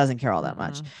 She doesn't care all that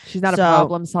much. She's not a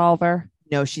problem solver.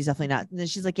 No, she's definitely not. And then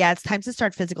she's like, yeah, it's time to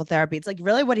start physical therapy. It's like,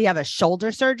 really? What, do you have a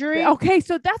shoulder surgery? Okay,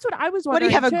 so that's what I was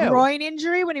wondering. What, do you have a groin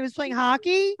injury when he was playing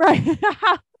hockey? Right. But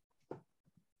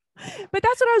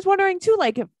that's what I was wondering too.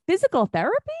 Like physical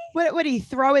therapy? What, would he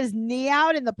throw his knee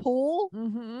out in the pool?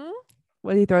 Mm-hmm.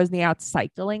 Would he throw his knee out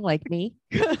cycling like me?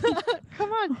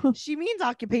 Come on. She means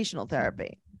occupational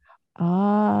therapy.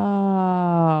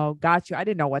 Oh, got you. I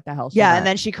didn't know what the hell she meant. meant. And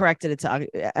then she corrected it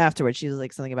to afterwards. She was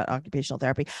like something about occupational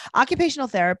therapy. Occupational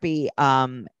therapy,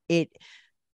 it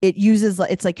uses,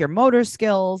 it's like your motor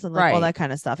skills and like all that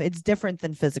kind of stuff. It's different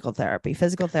than physical therapy.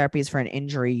 Physical therapy is for an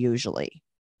injury usually.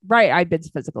 Right. I've been to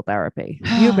physical therapy.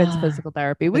 You've been to physical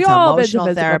therapy. We all been to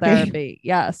physical therapy.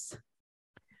 Yes.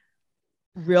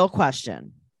 Real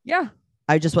question. Yeah.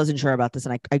 I just wasn't sure about this.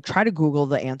 And I tried to Google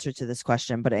the answer to this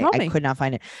question, but I could not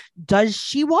find it. Does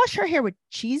she wash her hair with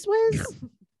Cheese Whiz?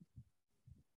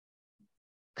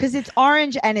 Because it's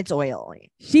orange and it's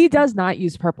oily. She does not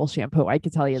use purple shampoo. I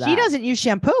can tell you that. She doesn't use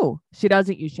shampoo. She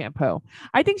doesn't use shampoo.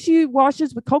 I think she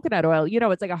washes with coconut oil.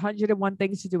 It's like 101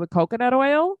 things to do with coconut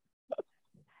oil.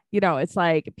 It's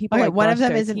like people like one of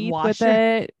them isn't wash with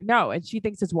it. No, and she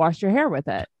thinks it's wash your hair with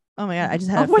it. Oh my God. I just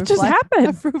had what just happened?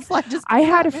 A fruit fly I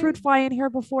had a fruit fly in here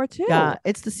before too. Yeah,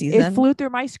 it's the season. It flew through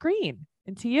my screen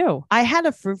into you. I had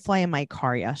a fruit fly in my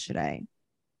car yesterday.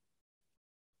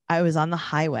 I was on the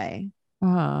highway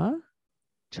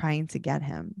trying to get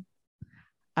him.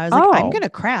 I was like, I'm going to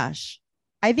crash.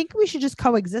 I think we should just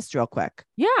coexist real quick.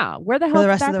 Yeah. Where the hell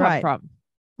did that come from?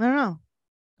 I don't know.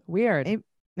 Weird.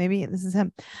 Maybe this is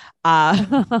him.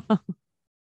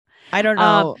 I don't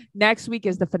know. Next week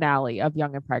is the finale of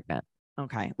Young and Pregnant.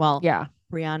 Okay. Well, yeah.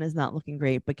 Brianna's not looking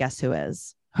great, but guess who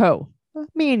is? Who?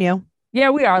 Me and you.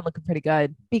 Yeah, we are looking pretty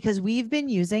good. because we've been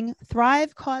using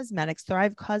Thrive Cosmetics.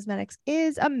 Thrive Cosmetics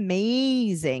is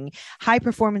amazing. High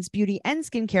performance beauty and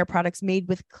skincare products made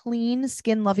with clean,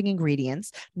 skin loving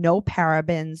ingredients. No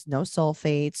parabens, no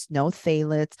sulfates, no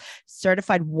phthalates.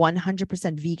 Certified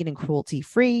 100% vegan and cruelty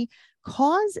free.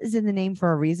 Cause is in the name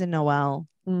for a reason, Noelle.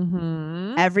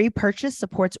 Mm-hmm. Every purchase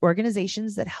supports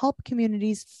organizations that help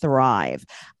communities thrive.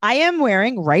 I am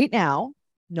wearing right now,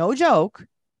 no joke,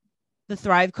 the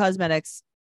Thrive Cosmetics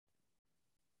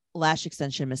lash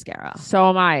extension mascara. So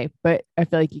am I, but I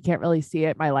feel like you can't really see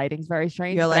it. My lighting's very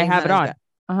strange. Your But I lighting's have it not on. as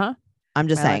Uh-huh. I'm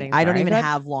just My saying, lighting's I don't very even good.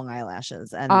 have long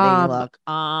eyelashes and they look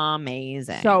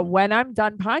amazing. So when I'm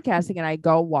done podcasting and I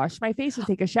go wash my face and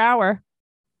take a shower.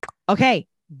 Okay.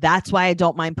 That's why I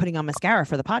don't mind putting on mascara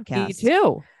for the podcast. Me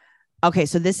too. Okay,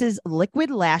 so this is Liquid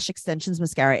Lash Extensions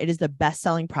Mascara. It is the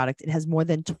best-selling product. It has more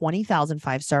than 20,000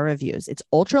 five-star reviews. It's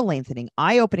ultra-lengthening,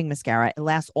 eye-opening mascara. It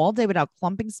lasts all day without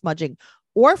clumping, smudging,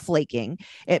 or flaking.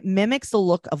 It mimics the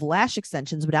look of lash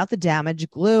extensions without the damage,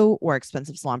 glue, or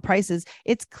expensive salon prices.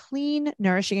 Its clean,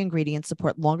 nourishing ingredients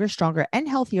support longer, stronger, and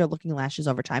healthier-looking lashes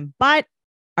over time. But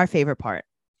our favorite part,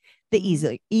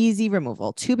 the easy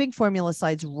removal. Tubing formula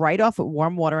slides right off with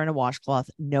warm water and a washcloth.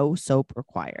 No soap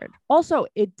required. Also,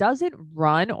 it doesn't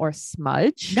run or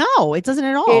smudge. No, it doesn't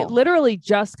at all. It literally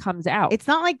just comes out. It's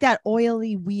not like that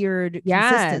oily, weird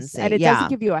consistency. And it doesn't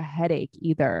give you a headache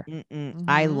either.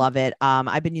 I love it.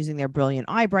 I've been using their Brilliant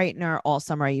Eye Brightener all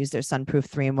summer. I use their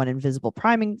Sunproof 3-in-1 Invisible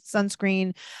Priming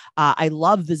Sunscreen. I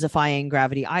love Visifying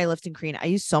Gravity Eye Lifting Cream. I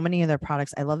use so many of their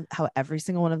products. I love how every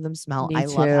single one of them smell. Me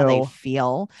love how they too.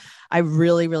 feel. I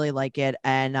really, really like it.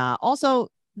 And also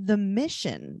the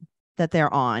mission that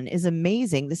they're on is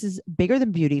amazing. This is bigger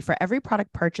than beauty. For every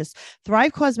product purchased,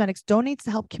 Thrive Cosmetics donates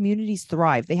to help communities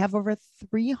thrive. They have over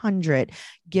 300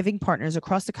 giving partners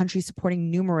across the country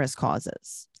supporting numerous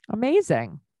causes.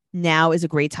 Amazing. Now is a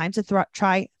great time to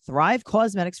try Thrive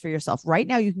Cosmetics for yourself. Right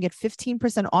now, you can get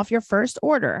 15% off your first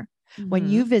order when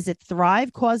you visit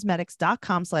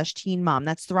thrivecosmetics.com/teenmom.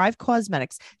 That's Thrive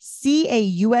Cosmetics,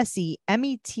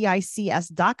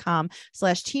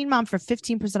 CAUSEMETICS.com/teenmom for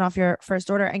 15% off your first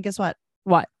order. And guess what?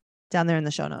 What? Down there in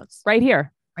the show notes. Right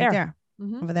here. Right there.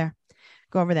 Over there.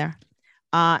 Go over there.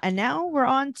 And now we're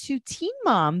on to Teen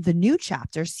Mom, the new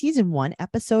chapter, season 1,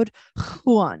 episode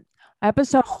 1.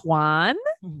 Episode 1?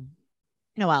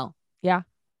 Noelle. Yeah.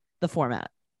 The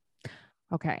format.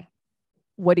 Okay.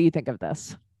 What do you think of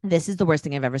this? This is the worst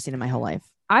thing I've ever seen in my whole life.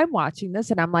 I'm watching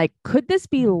this and I'm like, could this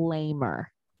be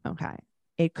lamer? Okay.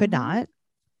 It could not.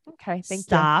 Okay.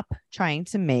 Stop trying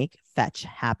to make fetch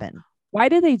happen. Why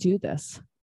do they do this?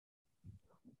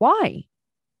 Why?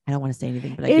 I don't want to say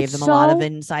anything, but I gave them a lot of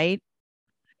insight.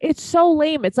 It's so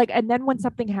lame. It's like, and then when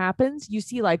something happens, you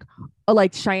see like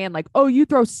Cheyenne, like, oh, you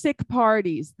throw sick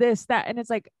parties, this, that. And it's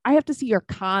like, I have to see your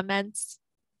comments.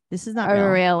 This is not real.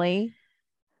 real. Really.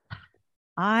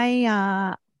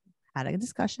 I had a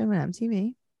discussion with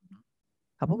MTV a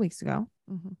couple weeks ago.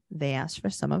 They asked for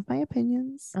some of my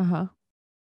opinions.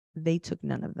 They took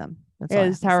none of them. That's all. It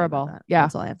is terrible. Yeah.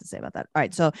 That's all I have to say about that. All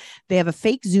right. So they have a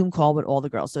fake Zoom call with all the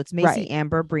girls. So it's Macy,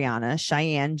 Amber, Brianna,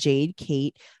 Cheyenne, Jade,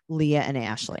 Kate, Leah, and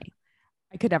Ashley.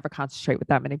 I could never concentrate with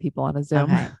that many people on a Zoom.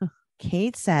 Okay.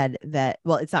 Kate said that,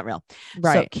 well, it's not real.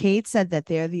 Right. So Kate said that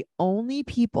they're the only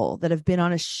people that have been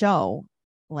on a show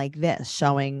like this,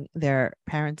 showing their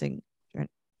parenting.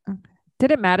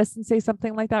 Didn't Madison say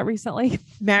something like that recently?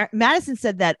 Madison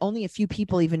said that only a few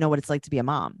people even know what it's like to be a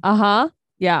mom.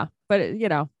 Yeah. But,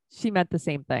 she meant the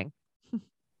same thing.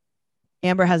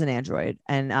 Amber has an Android.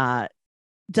 And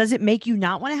does it make you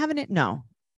not want to have it? No.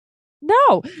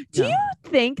 No. Do you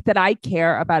think that I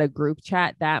care about a group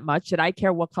chat that much? Should I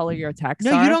care what color your texts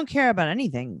are? No, you don't care about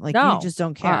anything. Like, you just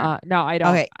don't care. No, I don't.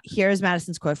 Okay. Here's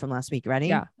Madison's quote from last week. Ready?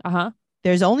 Yeah.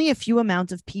 There's only a few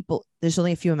amount of people. There's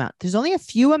only a few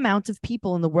amount of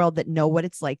people in the world that know what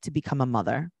it's like to become a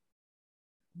mother.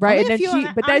 Right. And then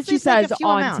she says like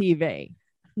on TV.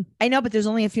 I know, but there's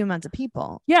only a few amounts of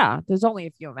people. Yeah. There's only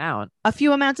a few amount. A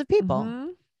few amounts of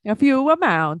people. A few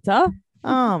amount. Oh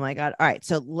my God. All right.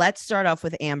 So let's start off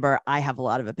with Amber. I have a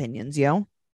lot of opinions. You?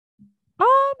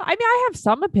 I mean, I have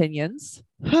some opinions.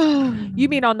 You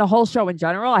mean on the whole show in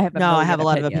general? I have a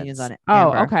lot of opinions on it.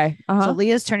 Amber. Oh, okay. So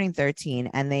Leah's turning 13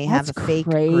 and they have a fake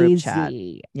group chat.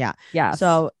 Yeah. Yeah.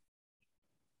 So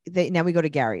now we go to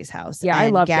Gary's house. Yeah, and I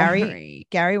love Gary.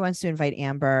 Gary wants to invite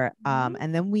Amber.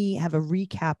 And then we have a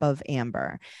recap of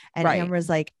Amber. And Amber's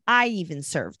like, I even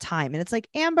served time. And it's like,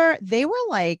 Amber, they were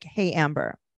like, hey,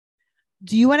 Amber,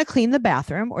 do you want to clean the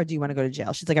bathroom or do you want to go to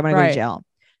jail? She's like, I'm going to go to jail.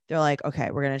 They're like,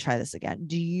 okay, we're going to try this again.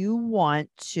 Do you want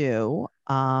to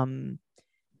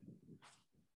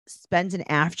spends an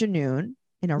afternoon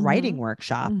in a writing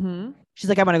workshop. Mm-hmm. She's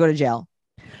like, I want to go to jail.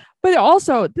 But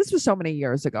also, this was so many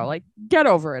years ago. Like, get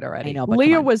over it already. I know, but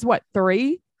Leah was what,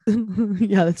 3?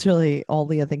 Yeah, that's really all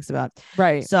Leah thinks about.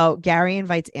 Right. So Gary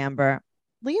invites Amber.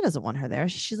 Leah doesn't want her there.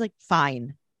 She's like,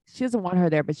 fine. She doesn't want her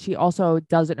there, but she also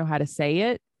doesn't know how to say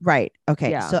it. Right.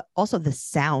 Okay. Yeah. So also the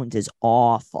sound is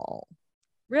awful.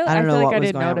 Really? I don't know feel what like I was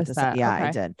didn't going on with notice this. that. Yeah, Okay.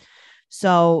 I did.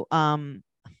 So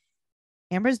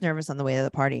Amber's nervous on the way to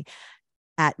the party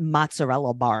at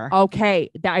Mozzarella Bar.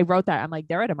 Okay. I wrote that. I'm like,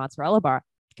 they're at a mozzarella bar.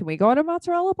 Can we go to a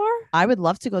mozzarella bar? I would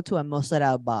love to go to a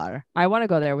mozzarella bar. I want to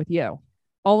go there with you.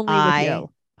 Only with you.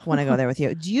 Want to go there with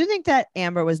you. Do you think that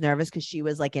Amber was nervous because she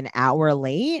was like an hour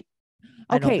late?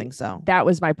 I don't think so. That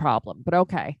was my problem, but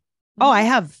okay. Oh, I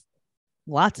have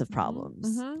lots of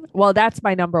problems. Mm-hmm. Well, that's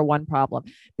my number one problem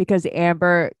because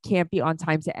Amber can't be on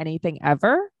time to anything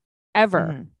ever.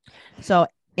 Mhm. So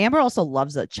Amber also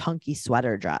loves a chunky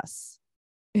sweater dress.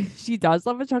 She does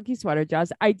love a chunky sweater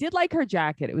dress. I did like her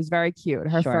jacket. It was very cute.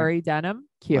 Her Sure. furry denim.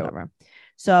 Cute. Whatever.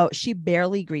 So she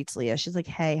barely greets Leah. She's like,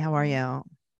 hey, how are you?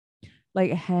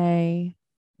 Like, hey.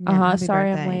 Yeah, happy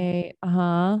Sorry, birthday. I'm late.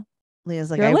 Uh-huh. Leah's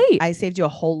like, You're late. I saved you a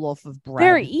whole loaf of bread.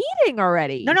 They're eating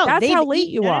already. No, That's they've how late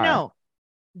you are. No.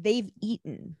 They've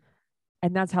eaten.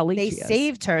 And that's how late They she is.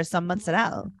 saved her some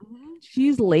mozzarella. Mhm.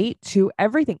 She's late to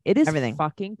everything. It is Everything.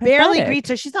 fucking pathetic. Barely greets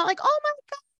her. She's not like, oh my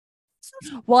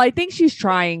God. Well, I think she's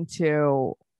trying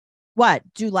to. What?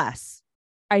 Do less.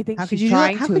 I think How could she's you do-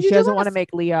 trying how to. could She you do doesn't want to less? make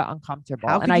Leah uncomfortable.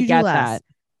 How And could I you do get less? that.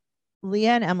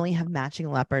 Leah and Emily have matching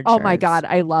leopard Oh my shirts. God.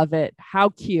 I love it. How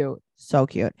cute. So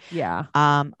cute. Yeah.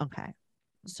 Okay.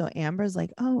 So Amber's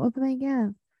like, oh, open my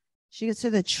gift. She gets her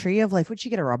the tree of life. Would she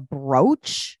get her a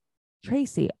brooch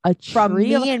Tracy, a from tree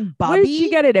me of, and where Bubby? did she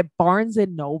get it at Barnes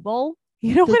and Noble?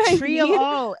 You know what The I tree mean? of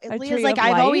A Leah's tree like, of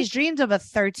I've life? always dreamed of a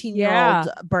 13-year-old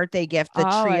birthday gift, the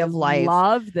Oh, tree I of life.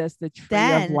 love this. The tree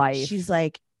Then of life. she's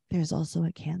like, there's also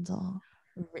a candle.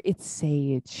 It's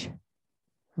sage.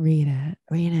 Read it.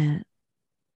 Read it.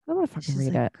 I want to fucking She's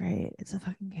read like, it. great. It's a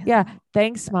fucking candle. Yeah.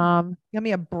 Thanks, Mom. Got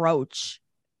me a brooch.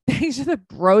 Thanks for the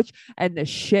brooch and the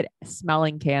shit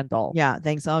smelling candle. Yeah.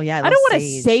 Thanks. Oh, yeah. I don't want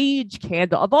a sage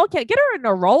candle. Of all, get her a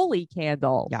neroli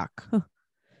candle. Yuck.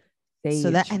 Sage.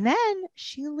 So that, and then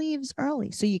she leaves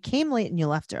early. So you came late and you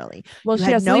left early. well, you she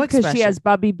had has no no because she expression. has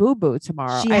Bubby Boo Boo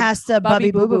tomorrow. She I has to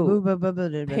Bubby bubby boo Boo boo Boo boo boo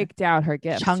boo boo. picked out her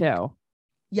gift Chunk too.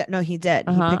 Yeah, no, he did.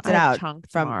 He Uh-huh. picked it I have out chunk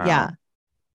from tomorrow. yeah.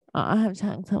 I have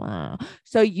chunk tomorrow.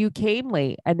 So you came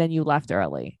late and then you left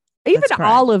early. Even That's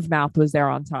correct. Olive Mouth was there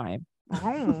on time.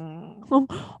 Oh,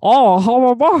 Oh, how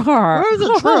about where's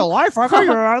the tree of life? I got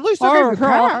you. At least I gave you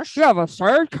cash. You have a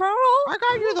third kernel? I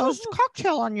got you those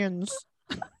cocktail onions.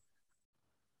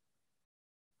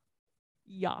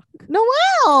 Yuck.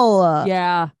 Noelle.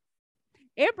 Yeah.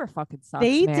 Amber fucking sucks.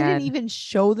 They man. didn't even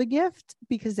show the gift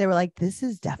because they were like, "This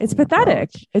is definitely It's a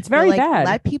pathetic. brooch." It's They're very like, bad.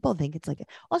 Let people think it's like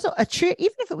also a tree,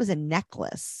 even if it was a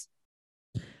necklace.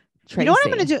 Tracy. You know what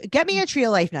I'm going to do? Get me a Tree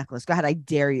of Life necklace. Go ahead, I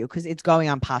dare you, because it's going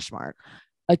on Poshmark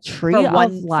A tree for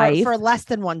of life. for less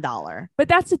than $1. But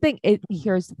that's the thing.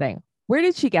 Here's the thing. Where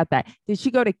did she get that? Did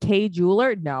she go to K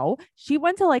Jeweler? No. She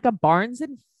went to like a Barnes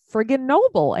and friggin'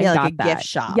 Noble and Yeah, got like a that. gift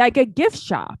shop. Yeah, like a gift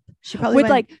shop. She probably With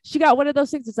went, like she got one of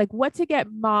those things. It's like what to get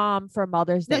mom for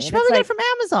Mother's Day. no, she And it's probably got like, it from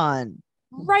Amazon.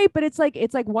 right, but it's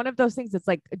like one of those things. It's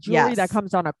like jewelry that Yes.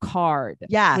 comes on a card.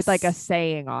 Yes, With like a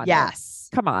saying on it. yes,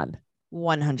 Come on.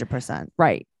 100%.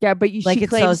 Right. Yeah, but Like, she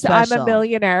it's so claims I'm a special.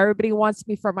 millionaire. Everybody wants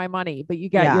me for my money, but you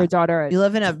get Yeah. your daughter a You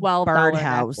live in a $12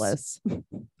 birdhouse. necklace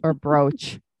or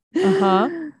brooch.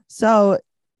 Uh-huh. So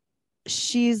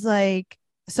she's like,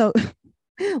 so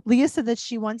Leah said that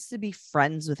she wants to be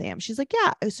friends with Am. She's like,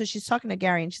 yeah. So she's talking to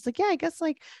Gary and she's like, yeah, I guess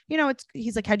like,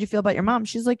 he's like, how'd you feel about your mom?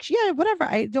 She's like, yeah, whatever.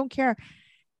 I don't care.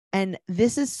 And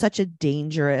this is such a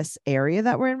dangerous area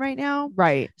that we're in right now.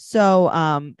 Right.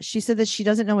 So she said that she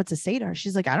doesn't know what to say to her.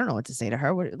 She's like, I don't know what to say to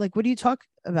her. What do you talk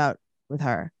about with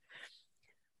her?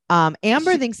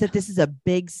 Amber thinks that this is a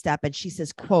big step, and she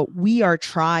says, quote, we are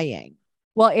trying.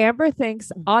 Well, Amber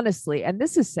thinks, honestly, and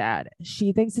this is sad,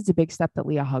 she thinks it's a big step that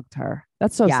Leah hugged her.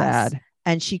 That's so Yes. sad.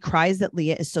 And she cries that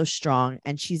Leah is so strong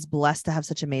and she's blessed to have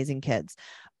such amazing kids.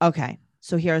 Okay.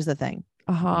 So here's the thing.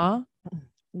 Uh-huh.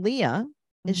 Leah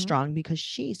is Mhm. strong because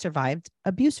she survived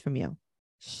abuse from you.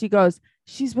 She goes,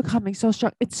 she's becoming so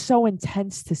strong. It's so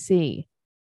intense to see.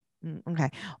 Okay.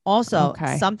 Also,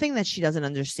 Okay. something that she doesn't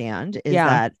understand is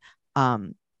Yeah. that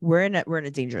we're in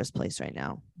a dangerous place right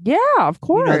now. Yeah, of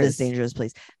course. You know this dangerous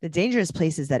place. The dangerous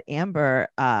place is that Amber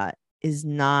is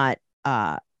not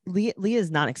Leah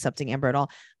is not accepting Amber at all.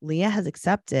 Leah has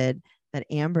accepted that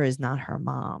Amber is not her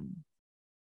mom.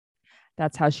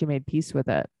 That's how she made peace with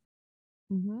it.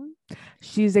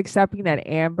 She's accepting that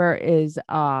Amber is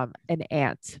an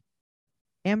aunt.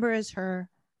 Amber is her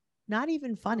not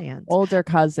even fun aunt. Older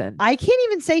cousin. I can't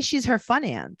even say she's her fun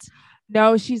aunt.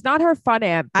 No, she's not her fun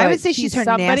aunt. I would say she's her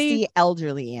nasty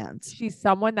elderly aunt. She's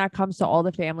someone that comes to all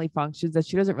the family functions that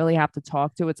she doesn't really have to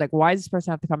talk to. It's like, why does this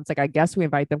person have to come? It's like, I guess we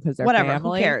invite them because they're whatever.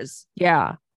 family. Who cares?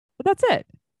 Yeah, but that's it.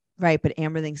 Right. But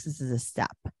Amber thinks this is a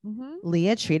step.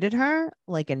 Leah treated her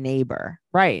like a neighbor.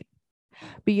 Right.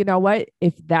 But you know what?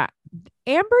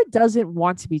 Amber doesn't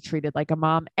want to be treated like a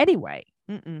mom anyway.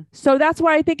 So that's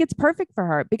why I think it's perfect for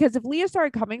her, because if Leah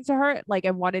started coming to her like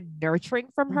and wanted nurturing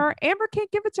from her, Amber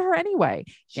can't give it to her anyway.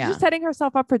 She's just setting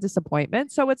herself up for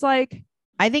disappointment. So it's like,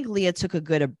 I think Leah took a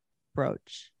good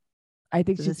approach. I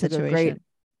think she took a great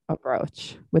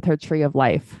approach with her tree of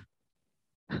life.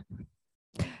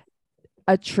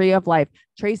 A tree of life.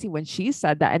 Tracy, when she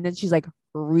said that, and then she's like,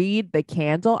 read the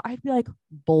candle, I'd be like,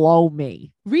 blow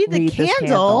me. Read the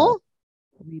candle.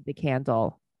 Read the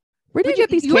candle. Where do you get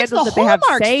these candles that they have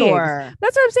sayings?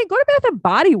 That's what I'm saying. Go to Bath and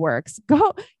Body Works.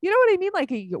 Go. You know what I mean?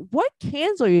 Like, what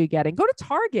candles are you getting? Go to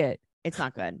Target. It's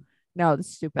not good. No, this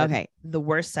is stupid. Okay. The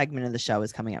worst segment of the show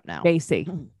is coming up now. Macy.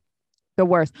 The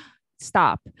worst.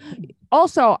 Stop.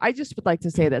 Also, I just would like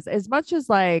to say this. As much as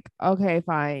like, okay,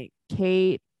 fine.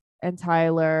 Kate and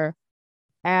Tyler,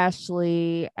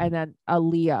 Ashley, and then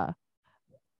Aaliyah.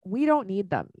 We don't need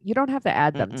them. You don't have to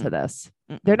add them to this.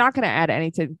 They're not going to add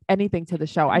anything to the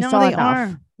show. I saw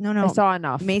enough. No. I saw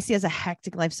enough. Macy has a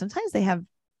hectic life. Sometimes they have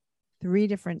 3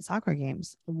 different soccer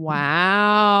games.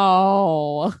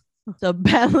 Wow. So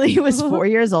Bentley was 4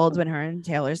 years old when her and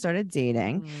Taylor started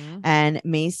dating, and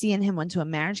Macy and him went to a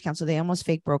marriage counselor. They almost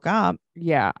fake broke up.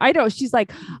 Yeah, I know. She's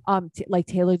like, like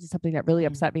Taylor did something that really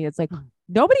upset me. It's like,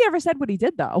 nobody ever said what he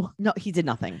did though. No, he did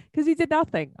nothing. Because he did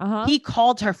nothing. He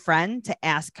called her friend to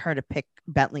ask her to pick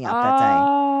Bentley up that day.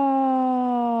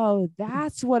 Oh,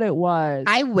 that's what it was.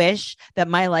 I wish that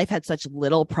my life had such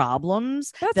little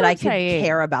problems that I could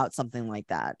care about something like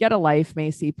that. Get a life,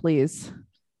 Macy, please.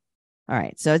 All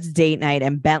right. So it's date night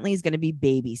and Bentley's going to be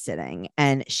babysitting,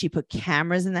 and she put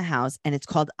cameras in the house, and it's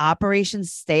called Operation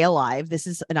Stay Alive. This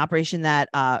is an operation that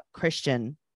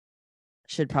Christian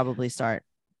should probably start.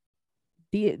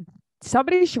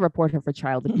 Somebody should report her for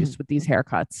child abuse with these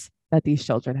haircuts that these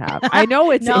children have. I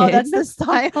know it's that's the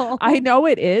style. I know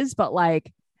it is, but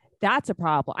like, that's a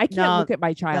problem. I can't look at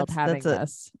my child having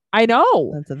this. I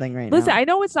know. That's the thing right Listen, now. I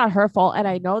know it's not her fault. And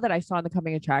I know that I saw in the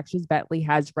coming attractions, Bentley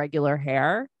has regular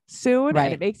hair soon.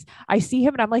 Right. And I see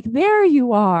him and I'm like, there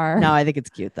you are. No, I think it's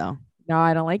cute though. No,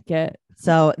 I don't like it.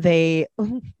 So it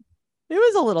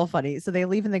was a little funny. So they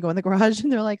leave and they go in the garage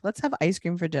and they're like, let's have ice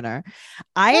cream for dinner.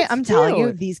 I'm telling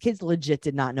you, these kids legit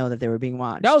did not know that they were being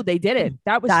watched. No, they didn't.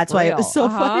 That's why it was so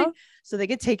funny. So they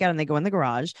get takeout and they go in the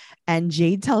garage, and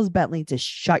Jade tells Bentley to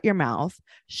shut your mouth,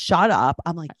 shut up.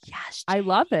 I'm like, yes, I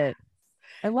love it.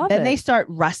 Then they start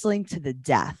wrestling to the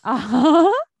death.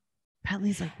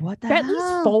 Bentley's like, what the Bentley's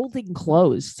hell? folding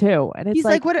clothes too. And it's he's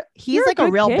like what? He's like a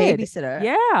real kid. babysitter.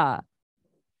 Yeah.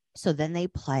 So then they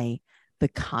play the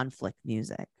conflict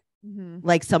music.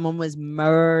 Like someone was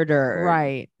murdered.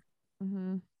 Right.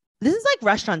 This is like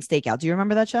Restaurant Stakeout. Do you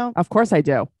remember that show? Of course I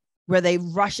do. Where they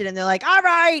rush it and they're like, all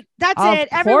right, that's it.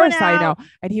 Everyone Of course out. I know.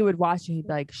 And he would watch it. He'd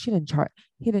be like, she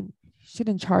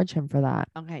didn't charge him for that.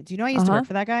 Okay. Do you know I used to work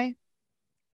for that guy?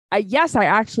 Yes, I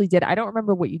actually did. I don't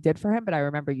remember what you did for him, but I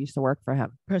remember you used to work for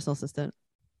him. Personal assistant.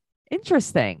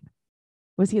 Interesting.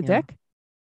 Was he a dick?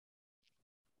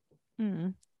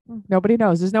 Mm-mm. Nobody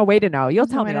knows. There's no way to know. You'll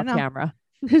tell me off camera.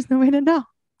 There's no way to know.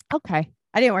 Okay.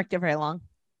 I didn't work there very long.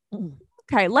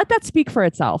 Okay. Let that speak for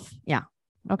itself. Yeah.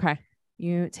 Okay.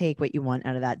 You take what you want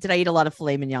out of that. Did I eat a lot of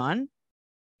filet mignon?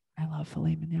 I love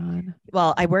filet mignon.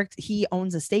 Well, he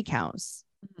owns a steakhouse.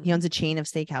 He owns a chain of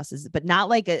steakhouses, but not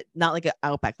like an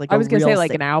Outback. Like I was gonna say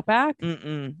like an Outback.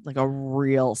 Like a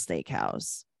real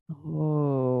steakhouse.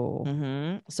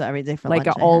 Oh. So every day for like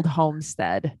lunch, an old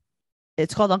homestead.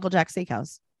 It's called Uncle Jack's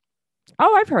Steakhouse.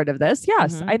 Oh, I've heard of this.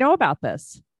 Yes, I know about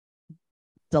this.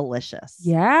 Delicious.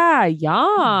 Yeah,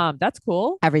 yum. That's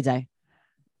cool. Every day.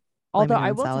 Although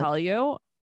I will tell you,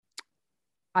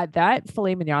 that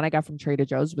filet mignon I got from Trader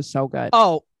Joe's was so good.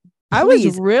 Oh, I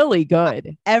was really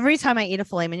good. Every time I eat a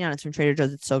filet mignon, it's from Trader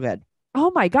Joe's. It's so good.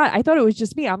 Oh my God. I thought it was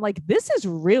just me. I'm like, this is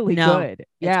really good.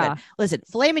 Yeah. Good. Listen,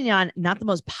 filet mignon, not the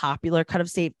most popular cut of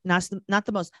steak, not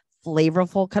the most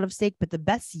flavorful cut of steak, but the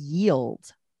best yield.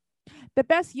 The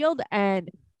best yield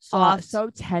and soft. So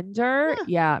tender.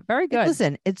 Yeah. Very good.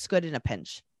 Listen, it's good in a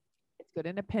pinch. It's good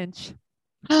in a pinch.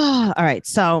 All right.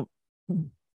 So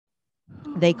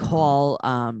they call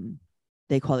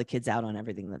they call the kids out on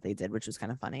everything that they did, which was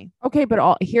kind of funny. Okay,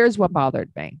 but here's what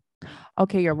bothered me.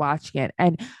 Okay, you're watching it,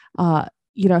 and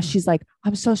she's like,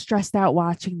 I'm so stressed out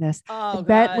watching this. Oh,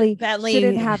 Bentley Bentley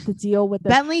shouldn't have to deal with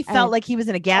this. Bentley felt like he was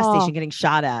in a gas station getting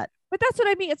shot at. But that's what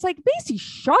I mean. It's like, Macy,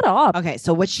 shut up. Okay,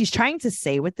 so what she's trying to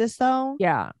say with this, though,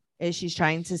 is she's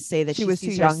trying to say that she was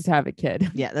too young to have a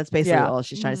kid. Yeah, that's basically all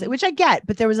she's trying to say, which I get,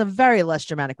 but there was a very less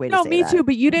dramatic way to say that. No, me too,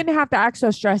 but you didn't have to act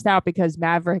so stressed out because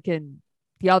Maverick and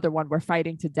the other one were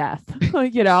fighting to death.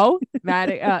 Jade,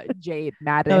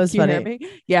 Maddox. That was funny. Hear me?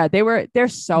 Yeah, they're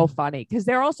so funny because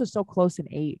they're also so close in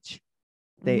age.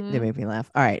 They make me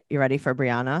laugh. All right, you ready for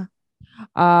Brianna?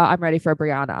 I'm ready for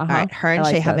Brianna. All right, her and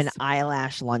Shay have an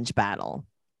eyelash lunch battle.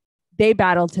 They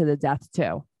battled to the death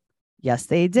too. Yes,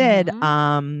 they did.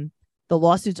 The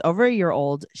lawsuit's over a year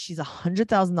old. She's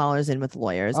 $100,000 in with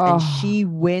lawyers, and she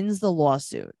wins the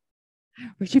lawsuit.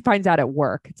 She finds out at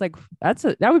work. It's like,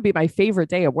 that would be my favorite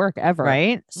day at work ever.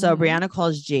 Right. So Brianna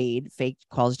calls Jade,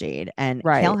 and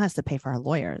Kale has to pay for her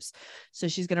lawyers. So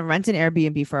she's going to rent an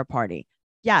Airbnb for a party.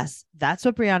 Yes, that's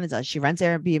what Brianna does. She rents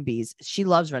Airbnbs. She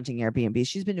loves renting Airbnbs.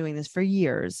 She's been doing this for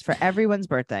years for everyone's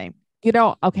birthday.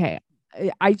 Okay.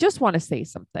 I just want to say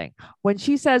something. When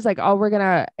she says like, oh, we're going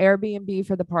to Airbnb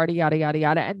for the party, yada, yada,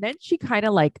 yada. And then she kind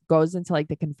of like goes into like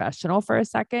the confessional for a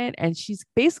second. And she's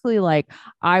basically like,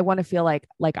 I want to feel like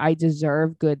I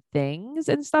deserve good things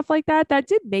and stuff like that. That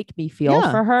did make me feel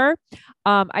for her.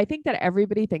 I think that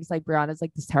everybody thinks like Brianna's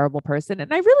like this terrible person.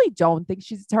 And I really don't think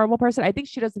she's a terrible person. I think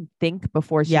she doesn't think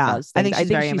before she does things. I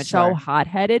think she's so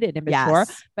hot-headed and immature,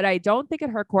 but I don't think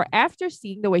at her core, after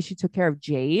seeing the way she took care of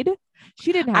Jade,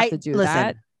 she didn't have to do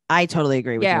that. I totally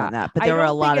agree with you on that. But there were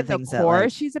a lot of things that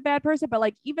like, she's a bad person, but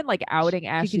like even like outing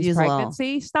Ashley's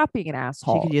pregnancy, stop being an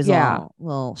asshole. She could use a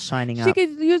little shining up. She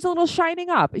could use a little shining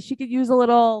up. She could use a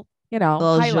little,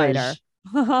 highlighter.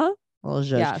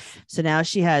 Yes. So now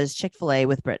she has Chick-fil-A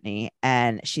with Brittany,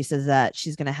 and she says that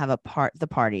she's gonna have the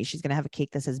party. She's gonna have a cake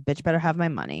that says "Bitch better have my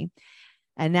money."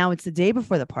 And now it's the day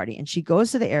before the party, and she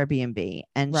goes to the Airbnb,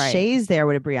 and Shay's there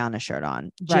with a Brianna shirt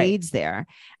on. Jade's there,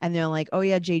 and they're like, "Oh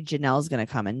yeah, Jade Janelle's gonna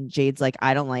come," and Jade's like,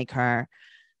 "I don't like her,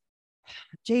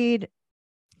 Jade,"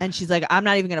 and she's like, "I'm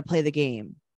not even gonna play the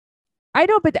game." I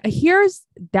know, but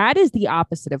that is the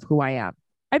opposite of who I am.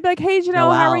 I'd be like, "Hey,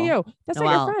 Janelle, how are you?" That's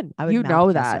not your friend. You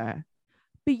know that, her.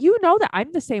 But you know that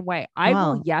I'm the same way. I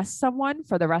will yes someone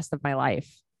for the rest of my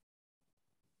life.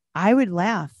 I would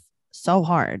laugh so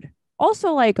hard.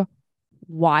 Also, like,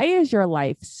 why is your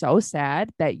life so sad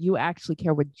that you actually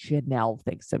care what Janelle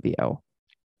thinks of you?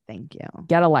 Thank you.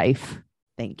 Get a life.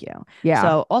 Thank you. Yeah.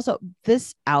 So also,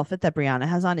 this outfit that Brianna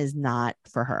has on is not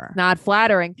for her. Not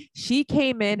flattering. She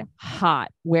came in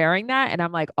hot wearing that. And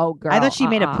I'm like, oh, girl. I thought she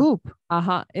made a poop.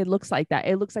 It looks like that.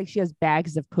 It looks like she has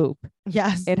bags of poop.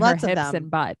 Yes. In her hips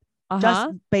and butt.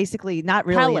 Just basically not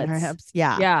really pellets. In her hips.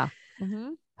 Yeah. Yeah.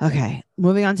 Okay.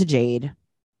 Moving on to Jade.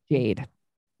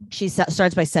 She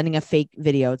starts by sending a fake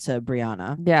video to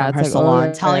Brianna from her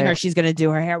salon, telling her she's going to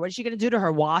do her hair. What is she going to do to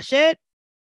her? Wash it?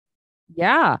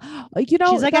 Yeah. She's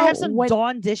like, I have some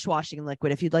Dawn dishwashing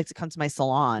liquid if you'd like to come to my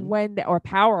salon. Or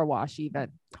power wash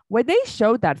even. When they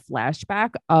showed that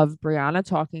flashback of Brianna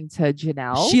talking to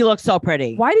Janelle. She looked so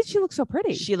pretty. Why did she look so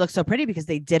pretty? She looked so pretty because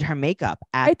they did her makeup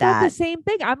at I thought the same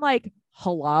thing. I'm like,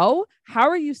 hello? How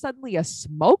are you suddenly a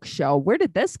smoke show? Where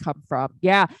did this come from?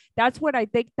 Yeah. That's what I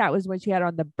think that was when she had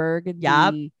on the burgundy.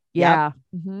 Yep. Yeah.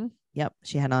 Yep.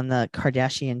 She had on the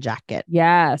Kardashian jacket.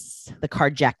 Yes. The car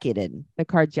jacketed.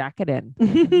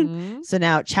 So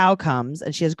now Chow comes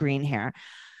and she has green hair.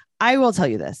 I will tell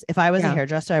you this. If I was a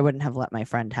hairdresser, I wouldn't have let my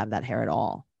friend have that hair at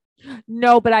all.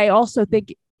 No, but I also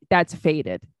think that's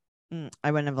faded.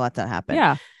 I wouldn't have let that happen.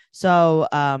 Yeah. So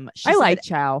I like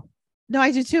Chow. No,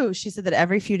 I do too. She said that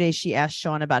every few days she asked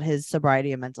Sean about his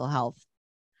sobriety and mental health.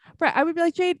 Right. I would be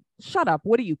like, Jade, shut up.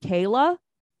 What are you, Kayla?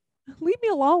 Leave me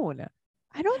alone.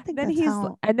 I don't think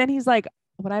And then he's like,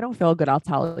 when I don't feel good, I'll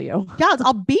tell you. Yeah,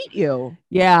 I'll beat you.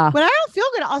 Yeah. When I don't feel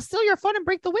good, I'll steal your phone and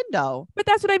break the window. But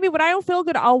that's what I mean. When I don't feel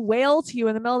good, I'll wail to you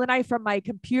in the middle of the night from my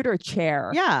computer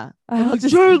chair. Yeah. I'll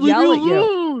just yell at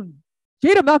you.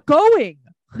 Jade, I'm not going.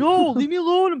 No, leave me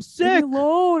alone. I'm sick. Leave me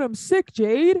alone. I'm sick,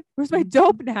 Jade. Where's my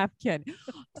dope napkin?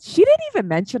 She didn't even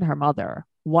mention her mother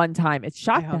one time. It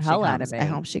shocked the hell out of me. I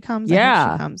hope she comes. Yeah. I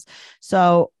hope she comes.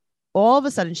 So all of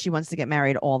a sudden she wants to get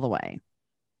married all the way.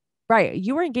 Right.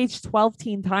 You were engaged 12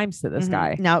 times to this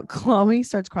guy. Now Chloe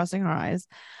starts crossing her eyes.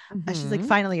 And she's like,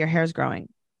 finally, your hair's growing.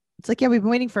 It's like, yeah, we've been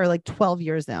waiting for like 12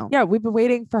 years now. Yeah, we've been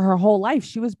waiting for her whole life.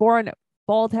 She was born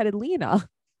bald-headed Lena.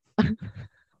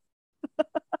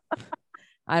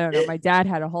 I don't know. My dad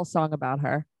had a whole song about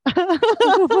her.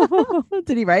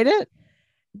 Did he write it?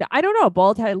 I don't know.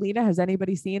 Bald head Lena. Has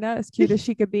anybody seen her? As cute as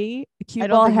she could be. A cute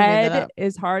don't bald think you made that head up.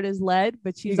 is hard as lead,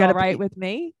 but she's gotta all right put- with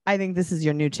me. I think this is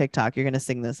your new TikTok. You're gonna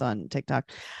sing this on TikTok.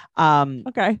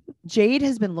 Okay. Jade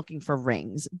has been looking for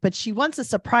rings, but she wants a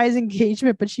surprise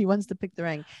engagement, but she wants to pick the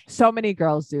ring. So many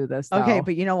girls do this. Okay, though.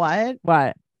 but you know what?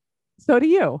 What? So do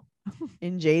you.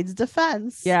 In Jade's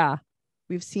defense, Yeah.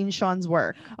 we've seen Sean's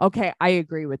work. Okay. I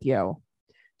agree with you.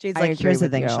 Jade's I like, agree here's the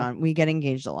with thing, you. Sean. We get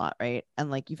engaged a lot, right?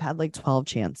 And like, you've had like 12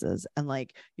 chances, and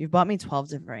like, you've bought me 12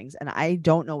 different rings, and I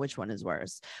don't know which one is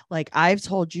worse. Like, I've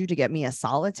told you to get me a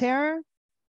solitaire,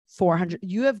 400.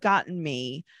 You have gotten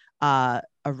me a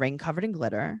ring covered in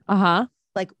glitter. Uh-huh.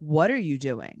 Like, what are you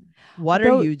doing? What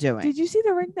Though, are you doing? Did you see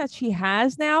the ring that she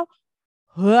has now?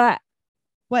 What?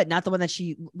 What? Not the one that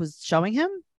she was showing him?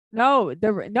 No,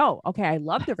 no. Okay, I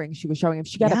love the ring she was showing him.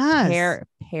 She got Yes.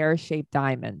 a pear-shaped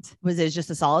diamond. Was it just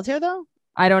a solitaire though?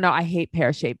 I don't know. I hate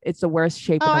pear shape. It's the worst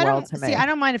shape in the world to me. I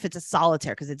don't mind if it's a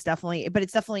solitaire because it's definitely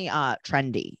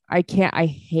trendy. I can't. I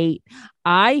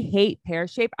hate pear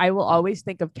shape. I will always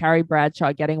think of Carrie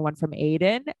Bradshaw getting one from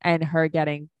Aiden and her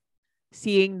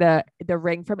seeing the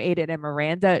ring from Aiden, and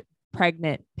Miranda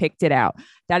pregnant picked it out.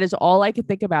 That is all I could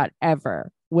think about ever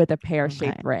with a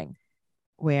pear-shaped Okay. ring.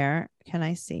 Where can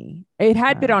I see? It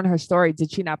had been on her story.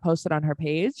 Did she not post it on her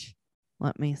page?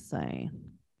 Let me see.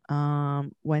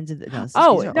 When did it?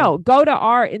 No, No, go to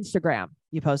our Instagram.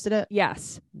 You posted it?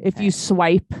 Yes. If Okay. you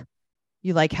swipe.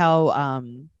 You like how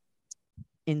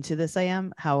into this I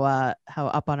am? How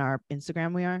up on our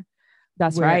Instagram we are?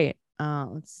 That's Where- right.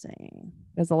 Let's see.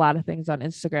 There's a lot of things on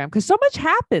Instagram because so much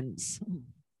happens.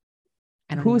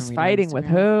 I don't Who's even read fighting with Instagram.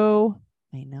 who?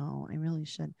 I know. I really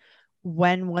should.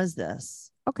 When was this?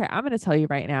 Okay, I'm going to tell you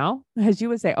right now. As you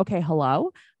would say, okay,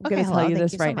 hello. I'm going to tell you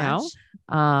Thank this right now.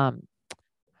 much.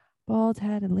 Bald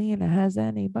headed Lena, has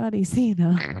anybody seen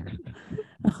her?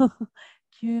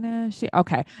 Cute as she.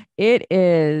 Okay, it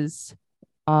is.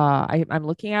 I'm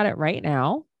looking at it right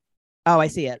now. Oh, I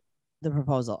see it. The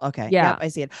proposal. Okay. Yeah. Yep, I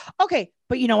see it. Okay.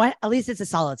 But you know what? At least it's a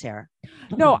solitaire.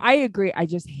 No, I agree. I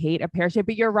just hate a pear shape,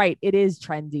 but you're right. It is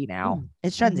trendy now.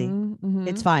 It's trendy. Mhm, mhm.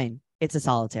 It's fine. It's a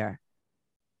solitaire.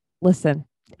 Listen,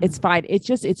 it's fine.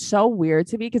 It's so weird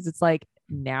to me because it's like,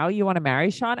 now you want to marry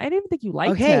Sean? I didn't even think you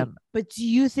liked him. But do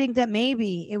you think that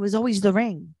maybe it was always the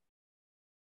ring?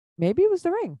 Maybe it was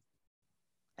the ring.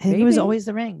 I think it was Maybe. always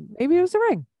the ring. Maybe it was the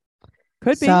ring.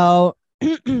 Could be. So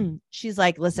she's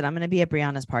like, listen, I'm going to be at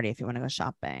Brianna's party if you want to go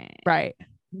shopping. Right.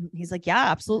 He's like, yeah,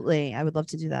 absolutely. I would love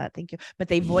to do that. Thank you. But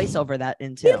they voice over that He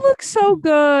into. looks so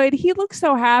good. He looks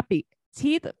so happy.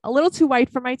 Teeth a little too white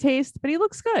for my taste, but he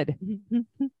looks good.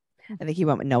 I think he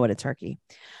went with Noah to Turkey.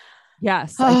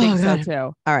 Yes, I think so God.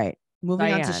 too. All right.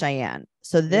 Moving on to Cheyenne.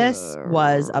 So this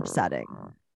was upsetting.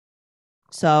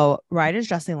 So Ryder's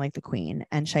dressing like the queen,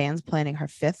 and Cheyenne's planning her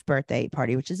 5th birthday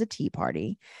party, which is a tea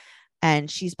party.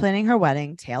 And she's planning her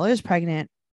wedding. Taylor's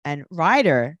pregnant, and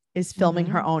Ryder is filming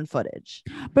her own footage.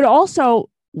 But also,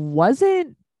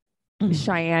 wasn't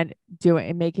Cheyenne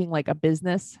making like a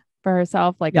business for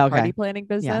herself, like a party planning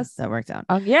Yeah, business? that worked out.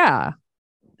 Yeah.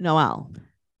 Noelle,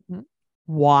 Mhm.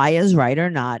 why is Ryder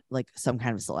not like some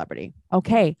kind of celebrity?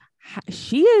 Okay.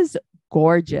 She is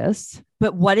gorgeous.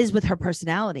 But what is with her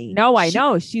personality? No, I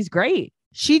know. She's great.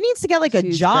 She needs to get like a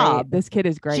She's job. great. This kid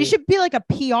is great. She should be like a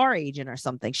PR agent or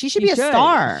something. She should She be a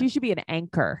star. She should be an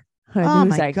anchor. A Oh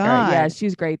news my anchor. Yeah, God.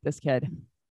 she's great, this kid.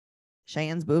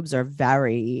 Cheyenne's boobs are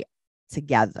very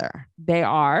together. They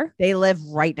are. They live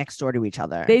right next door to each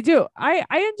other. They do. I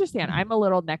understand. I'm a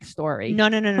little next story.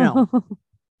 No.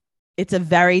 It's a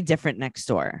very different next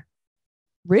door.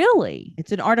 Really?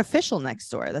 It's an artificial next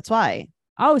door. That's why.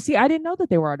 Oh, see, I didn't know that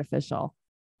they were artificial.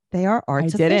 They are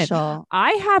didn't. artificial.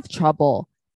 I have trouble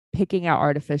picking out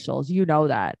artificials. You know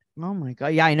that. Oh my God.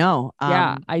 Yeah, I know.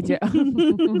 Yeah, I do. I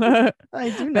do know.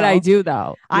 But I do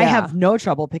though. I Yeah. have no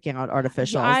trouble picking out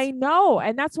artificials. I know.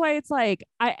 And that's why it's like,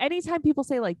 anytime people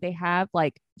say like they have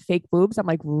like fake boobs, I'm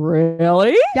like,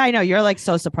 really? Yeah, I know. You're like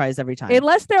so surprised every time.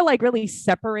 Unless they're like really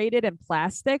separated and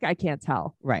plastic, I can't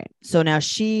tell. Right. So now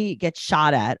she gets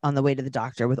shot at on the way to the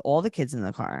doctor with all the kids in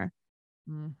the car.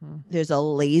 There's a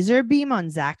laser beam on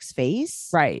Zach's face.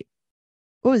 Right.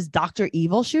 What was Dr.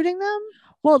 Evil shooting them?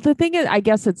 Well, the thing is, I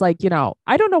guess it's like,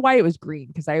 I don't know why it was green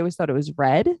because I always thought it was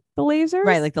red, the lasers.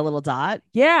 Right. Like the little dot.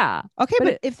 Yeah. Okay. But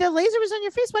But if the laser was on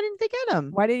your face, why didn't they get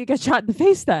him? Why did you get shot in the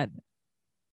face then?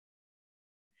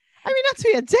 I mean, not to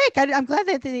be a dick. I'm glad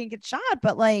that they didn't get shot,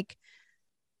 but like,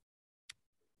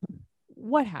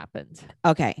 What happened?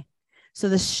 okay. So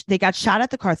they got shot at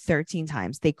the car 13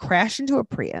 times. They crashed into a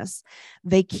Prius.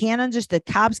 They can't understand.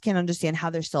 The cops can't understand how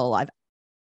they're still alive.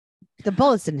 The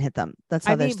bullets didn't hit them. That's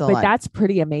how they're still alive. But that's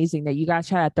pretty amazing that you got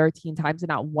shot at 13 times and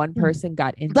not one person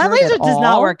got injured. That laser at does all.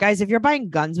 not work, guys. If you're buying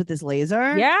guns with this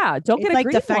laser, don't get it's like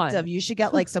green defective. one. You should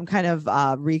get like some kind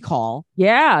of recall.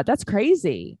 Yeah, that's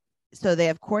crazy. So they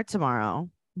have court tomorrow.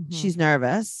 Mhm. She's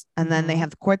nervous. And then they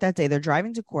have the court that day. They're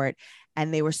driving to court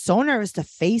and they were so nervous to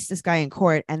face this guy in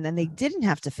court. And then they didn't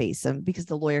have to face him because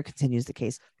the lawyer continues the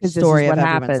case. Story of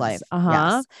everyone's life.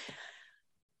 Yes.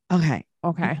 Okay.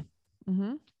 Okay.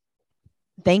 Mm-hmm.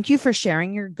 Thank you for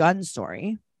sharing your gun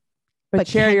story. But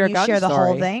share can your you gun share story. the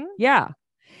whole thing? Yeah.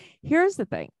 Here's the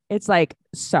thing. It's like,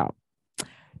 so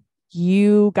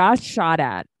you got shot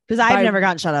at. Because I've never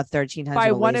gotten shot at 13 times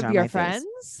by with a one laser of on your my face.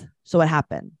 friends. So what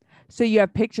happened? So you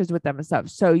have pictures with them and stuff.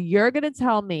 So you're going to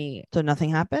tell me. So nothing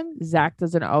happened? Zach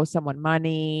doesn't owe someone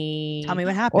money. Tell me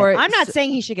what happened. Or I'm not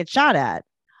saying he should get shot at.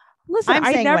 Listen, I'm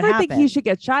I saying what never think he happened. should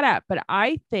get shot at, but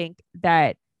I think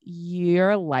that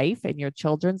your life and your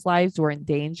children's lives were in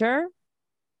danger.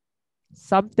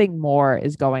 Something more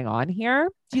is going on here.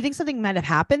 Do you think something might have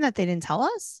happened that they didn't tell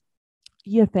us?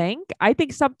 You think? I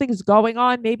think something's going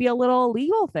on, maybe a little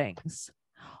illegal things.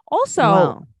 Also,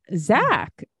 Wow.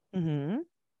 Zach Mm-hmm.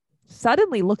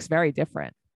 suddenly looks very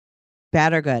different.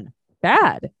 Bad or good?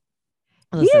 Bad.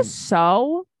 Listen, He is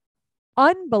so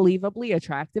unbelievably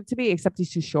attractive to me, except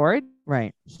he's too short.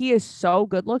 right. He is so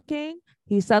good looking.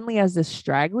 He suddenly has this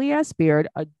straggly ass beard,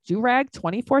 a do-rag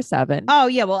 24/7. Oh,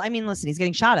 yeah. Well, I mean, listen, he's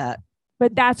getting shot at.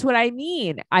 But that's what I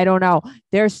mean. I don't know.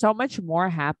 There's so much more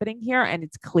happening here. And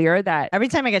it's clear that Every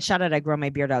time I get shot at, I grow my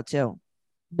beard out too.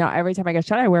 no, every time I get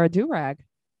shot, I wear a do-rag.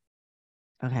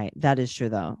 Okay. That is true,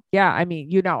 though. Yeah. I mean,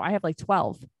 I have like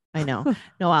 12. I know.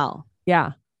 Noelle,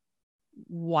 Yeah.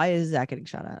 why is Zach getting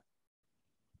shot at?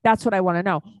 That's what I want to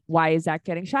know. Why is Zach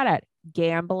getting shot at?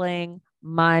 Gambling,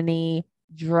 money,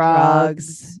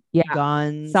 drugs. Yeah.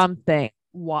 Guns. Something.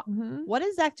 What, Mhm. what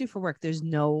does Zach do for work? There's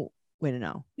no way to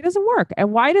know. It doesn't work.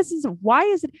 And why is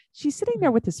it she's sitting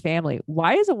there with his family?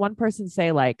 Why isn't one person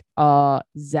say like,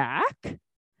 Zach?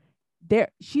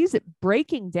 She's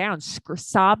breaking down,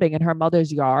 sobbing in her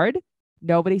mother's yard.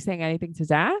 Nobody's saying anything to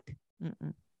Zach.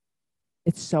 Mm-mm.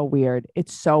 It's so weird.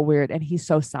 It's so weird. And he's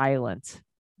so silent.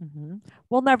 Mm-hmm.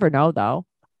 We'll never know though.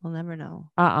 We'll never know.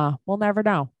 We'll never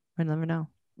know. We'll never know.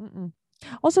 Mm-mm.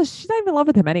 Also, she's not even in love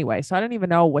with him anyway. So I don't even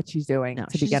know what she's doing No,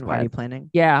 to she's begin just party with. planning.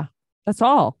 Yeah, that's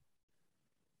all.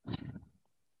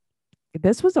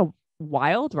 This was a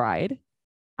wild ride.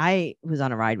 I was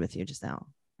on a ride with you just now.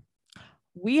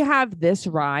 We have this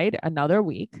ride another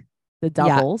week, the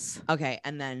Yeah. doubles. Okay.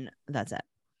 And then that's it.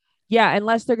 Yeah,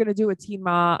 unless they're gonna do a Teen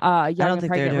Mom, Young don't and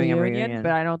think they're Pregnant doing a reunion, reunion.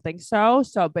 but I don't think so.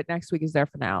 But next week is their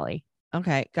finale.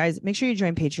 Okay, guys, make sure you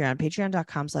join Patreon,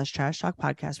 patreon.com/trash talk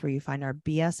podcast, where you find our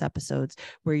BS episodes,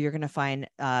 where you're going to find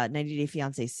 90 Day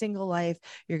Fiance Single Life.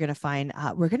 You're going to find,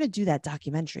 we're going to do that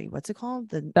documentary. What's it called?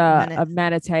 The of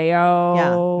Manateo.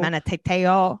 Yeah,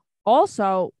 Manateo.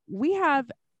 Also, we have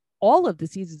all of the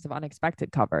seasons of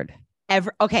Unexpected covered.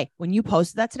 Okay, when you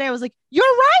posted that today, I was like, you're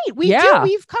right. We do.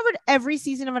 We've covered every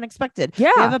season of Unexpected.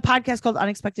 Yeah. We have a podcast called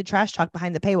Unexpected Trash Talk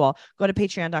behind the paywall. Go to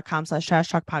patreon.com/trash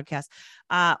talk podcast.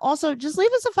 Also, just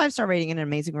leave us a 5-star rating and an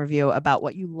amazing review about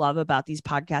what you love about these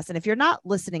podcasts. And if you're not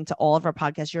listening to all of our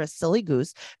podcasts, you're a silly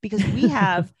goose, because we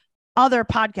have other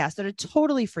podcasts that are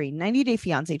totally free. 90 Day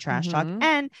Fiance Trash Talk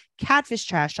and Catfish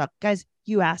Trash Talk. Guys,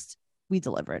 you asked. We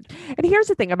delivered. And here's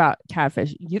the thing about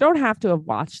Catfish. You don't have to have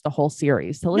watched the whole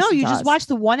series to listen to No, you just us. watch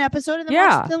the one episode and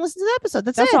then, then listen to the episode.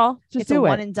 That's it. All. Just it's do a it.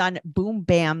 one and done. Boom,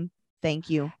 bam. Thank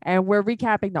you. And we're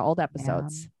recapping the old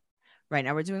episodes. Right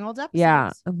now we're doing old episodes.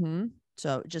 Yeah. Mm-hmm.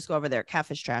 So just go over there,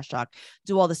 Catfish Trash Talk,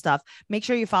 do all the stuff. Make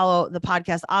sure you follow the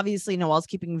podcast. Obviously, Noelle's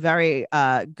keeping very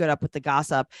good up with the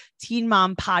gossip. Teen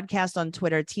Mom Podcast on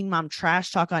Twitter, Teen Mom Trash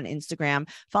Talk on Instagram.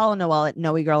 Follow Noelle at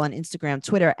Noe Girl on Instagram,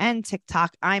 Twitter, and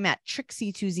TikTok. I'm at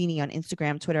Trixie2Zini on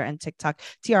Instagram, Twitter, and TikTok.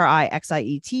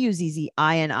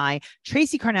 TRIXIETUZZINI.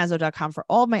 TracyCarnazzo.com for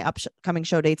all of my upcoming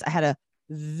show dates. I had a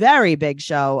very big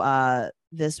show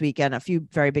this weekend, a few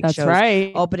very big shows.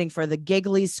 Right. Opening for the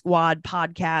Giggly Squad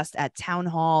podcast at Town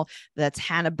Hall. That's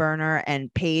Hannah Berner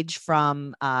and Paige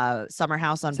from Summer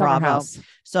House on Bravo.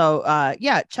 So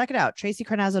yeah, check it out.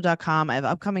 TracyCarnazzo.com. I have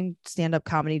upcoming stand-up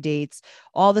comedy dates,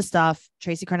 all the stuff.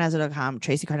 TracyCarnazzo.com,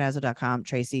 TracyCarnazzo.com,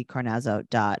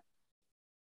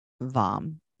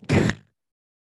 TracyCarnazzo.vom.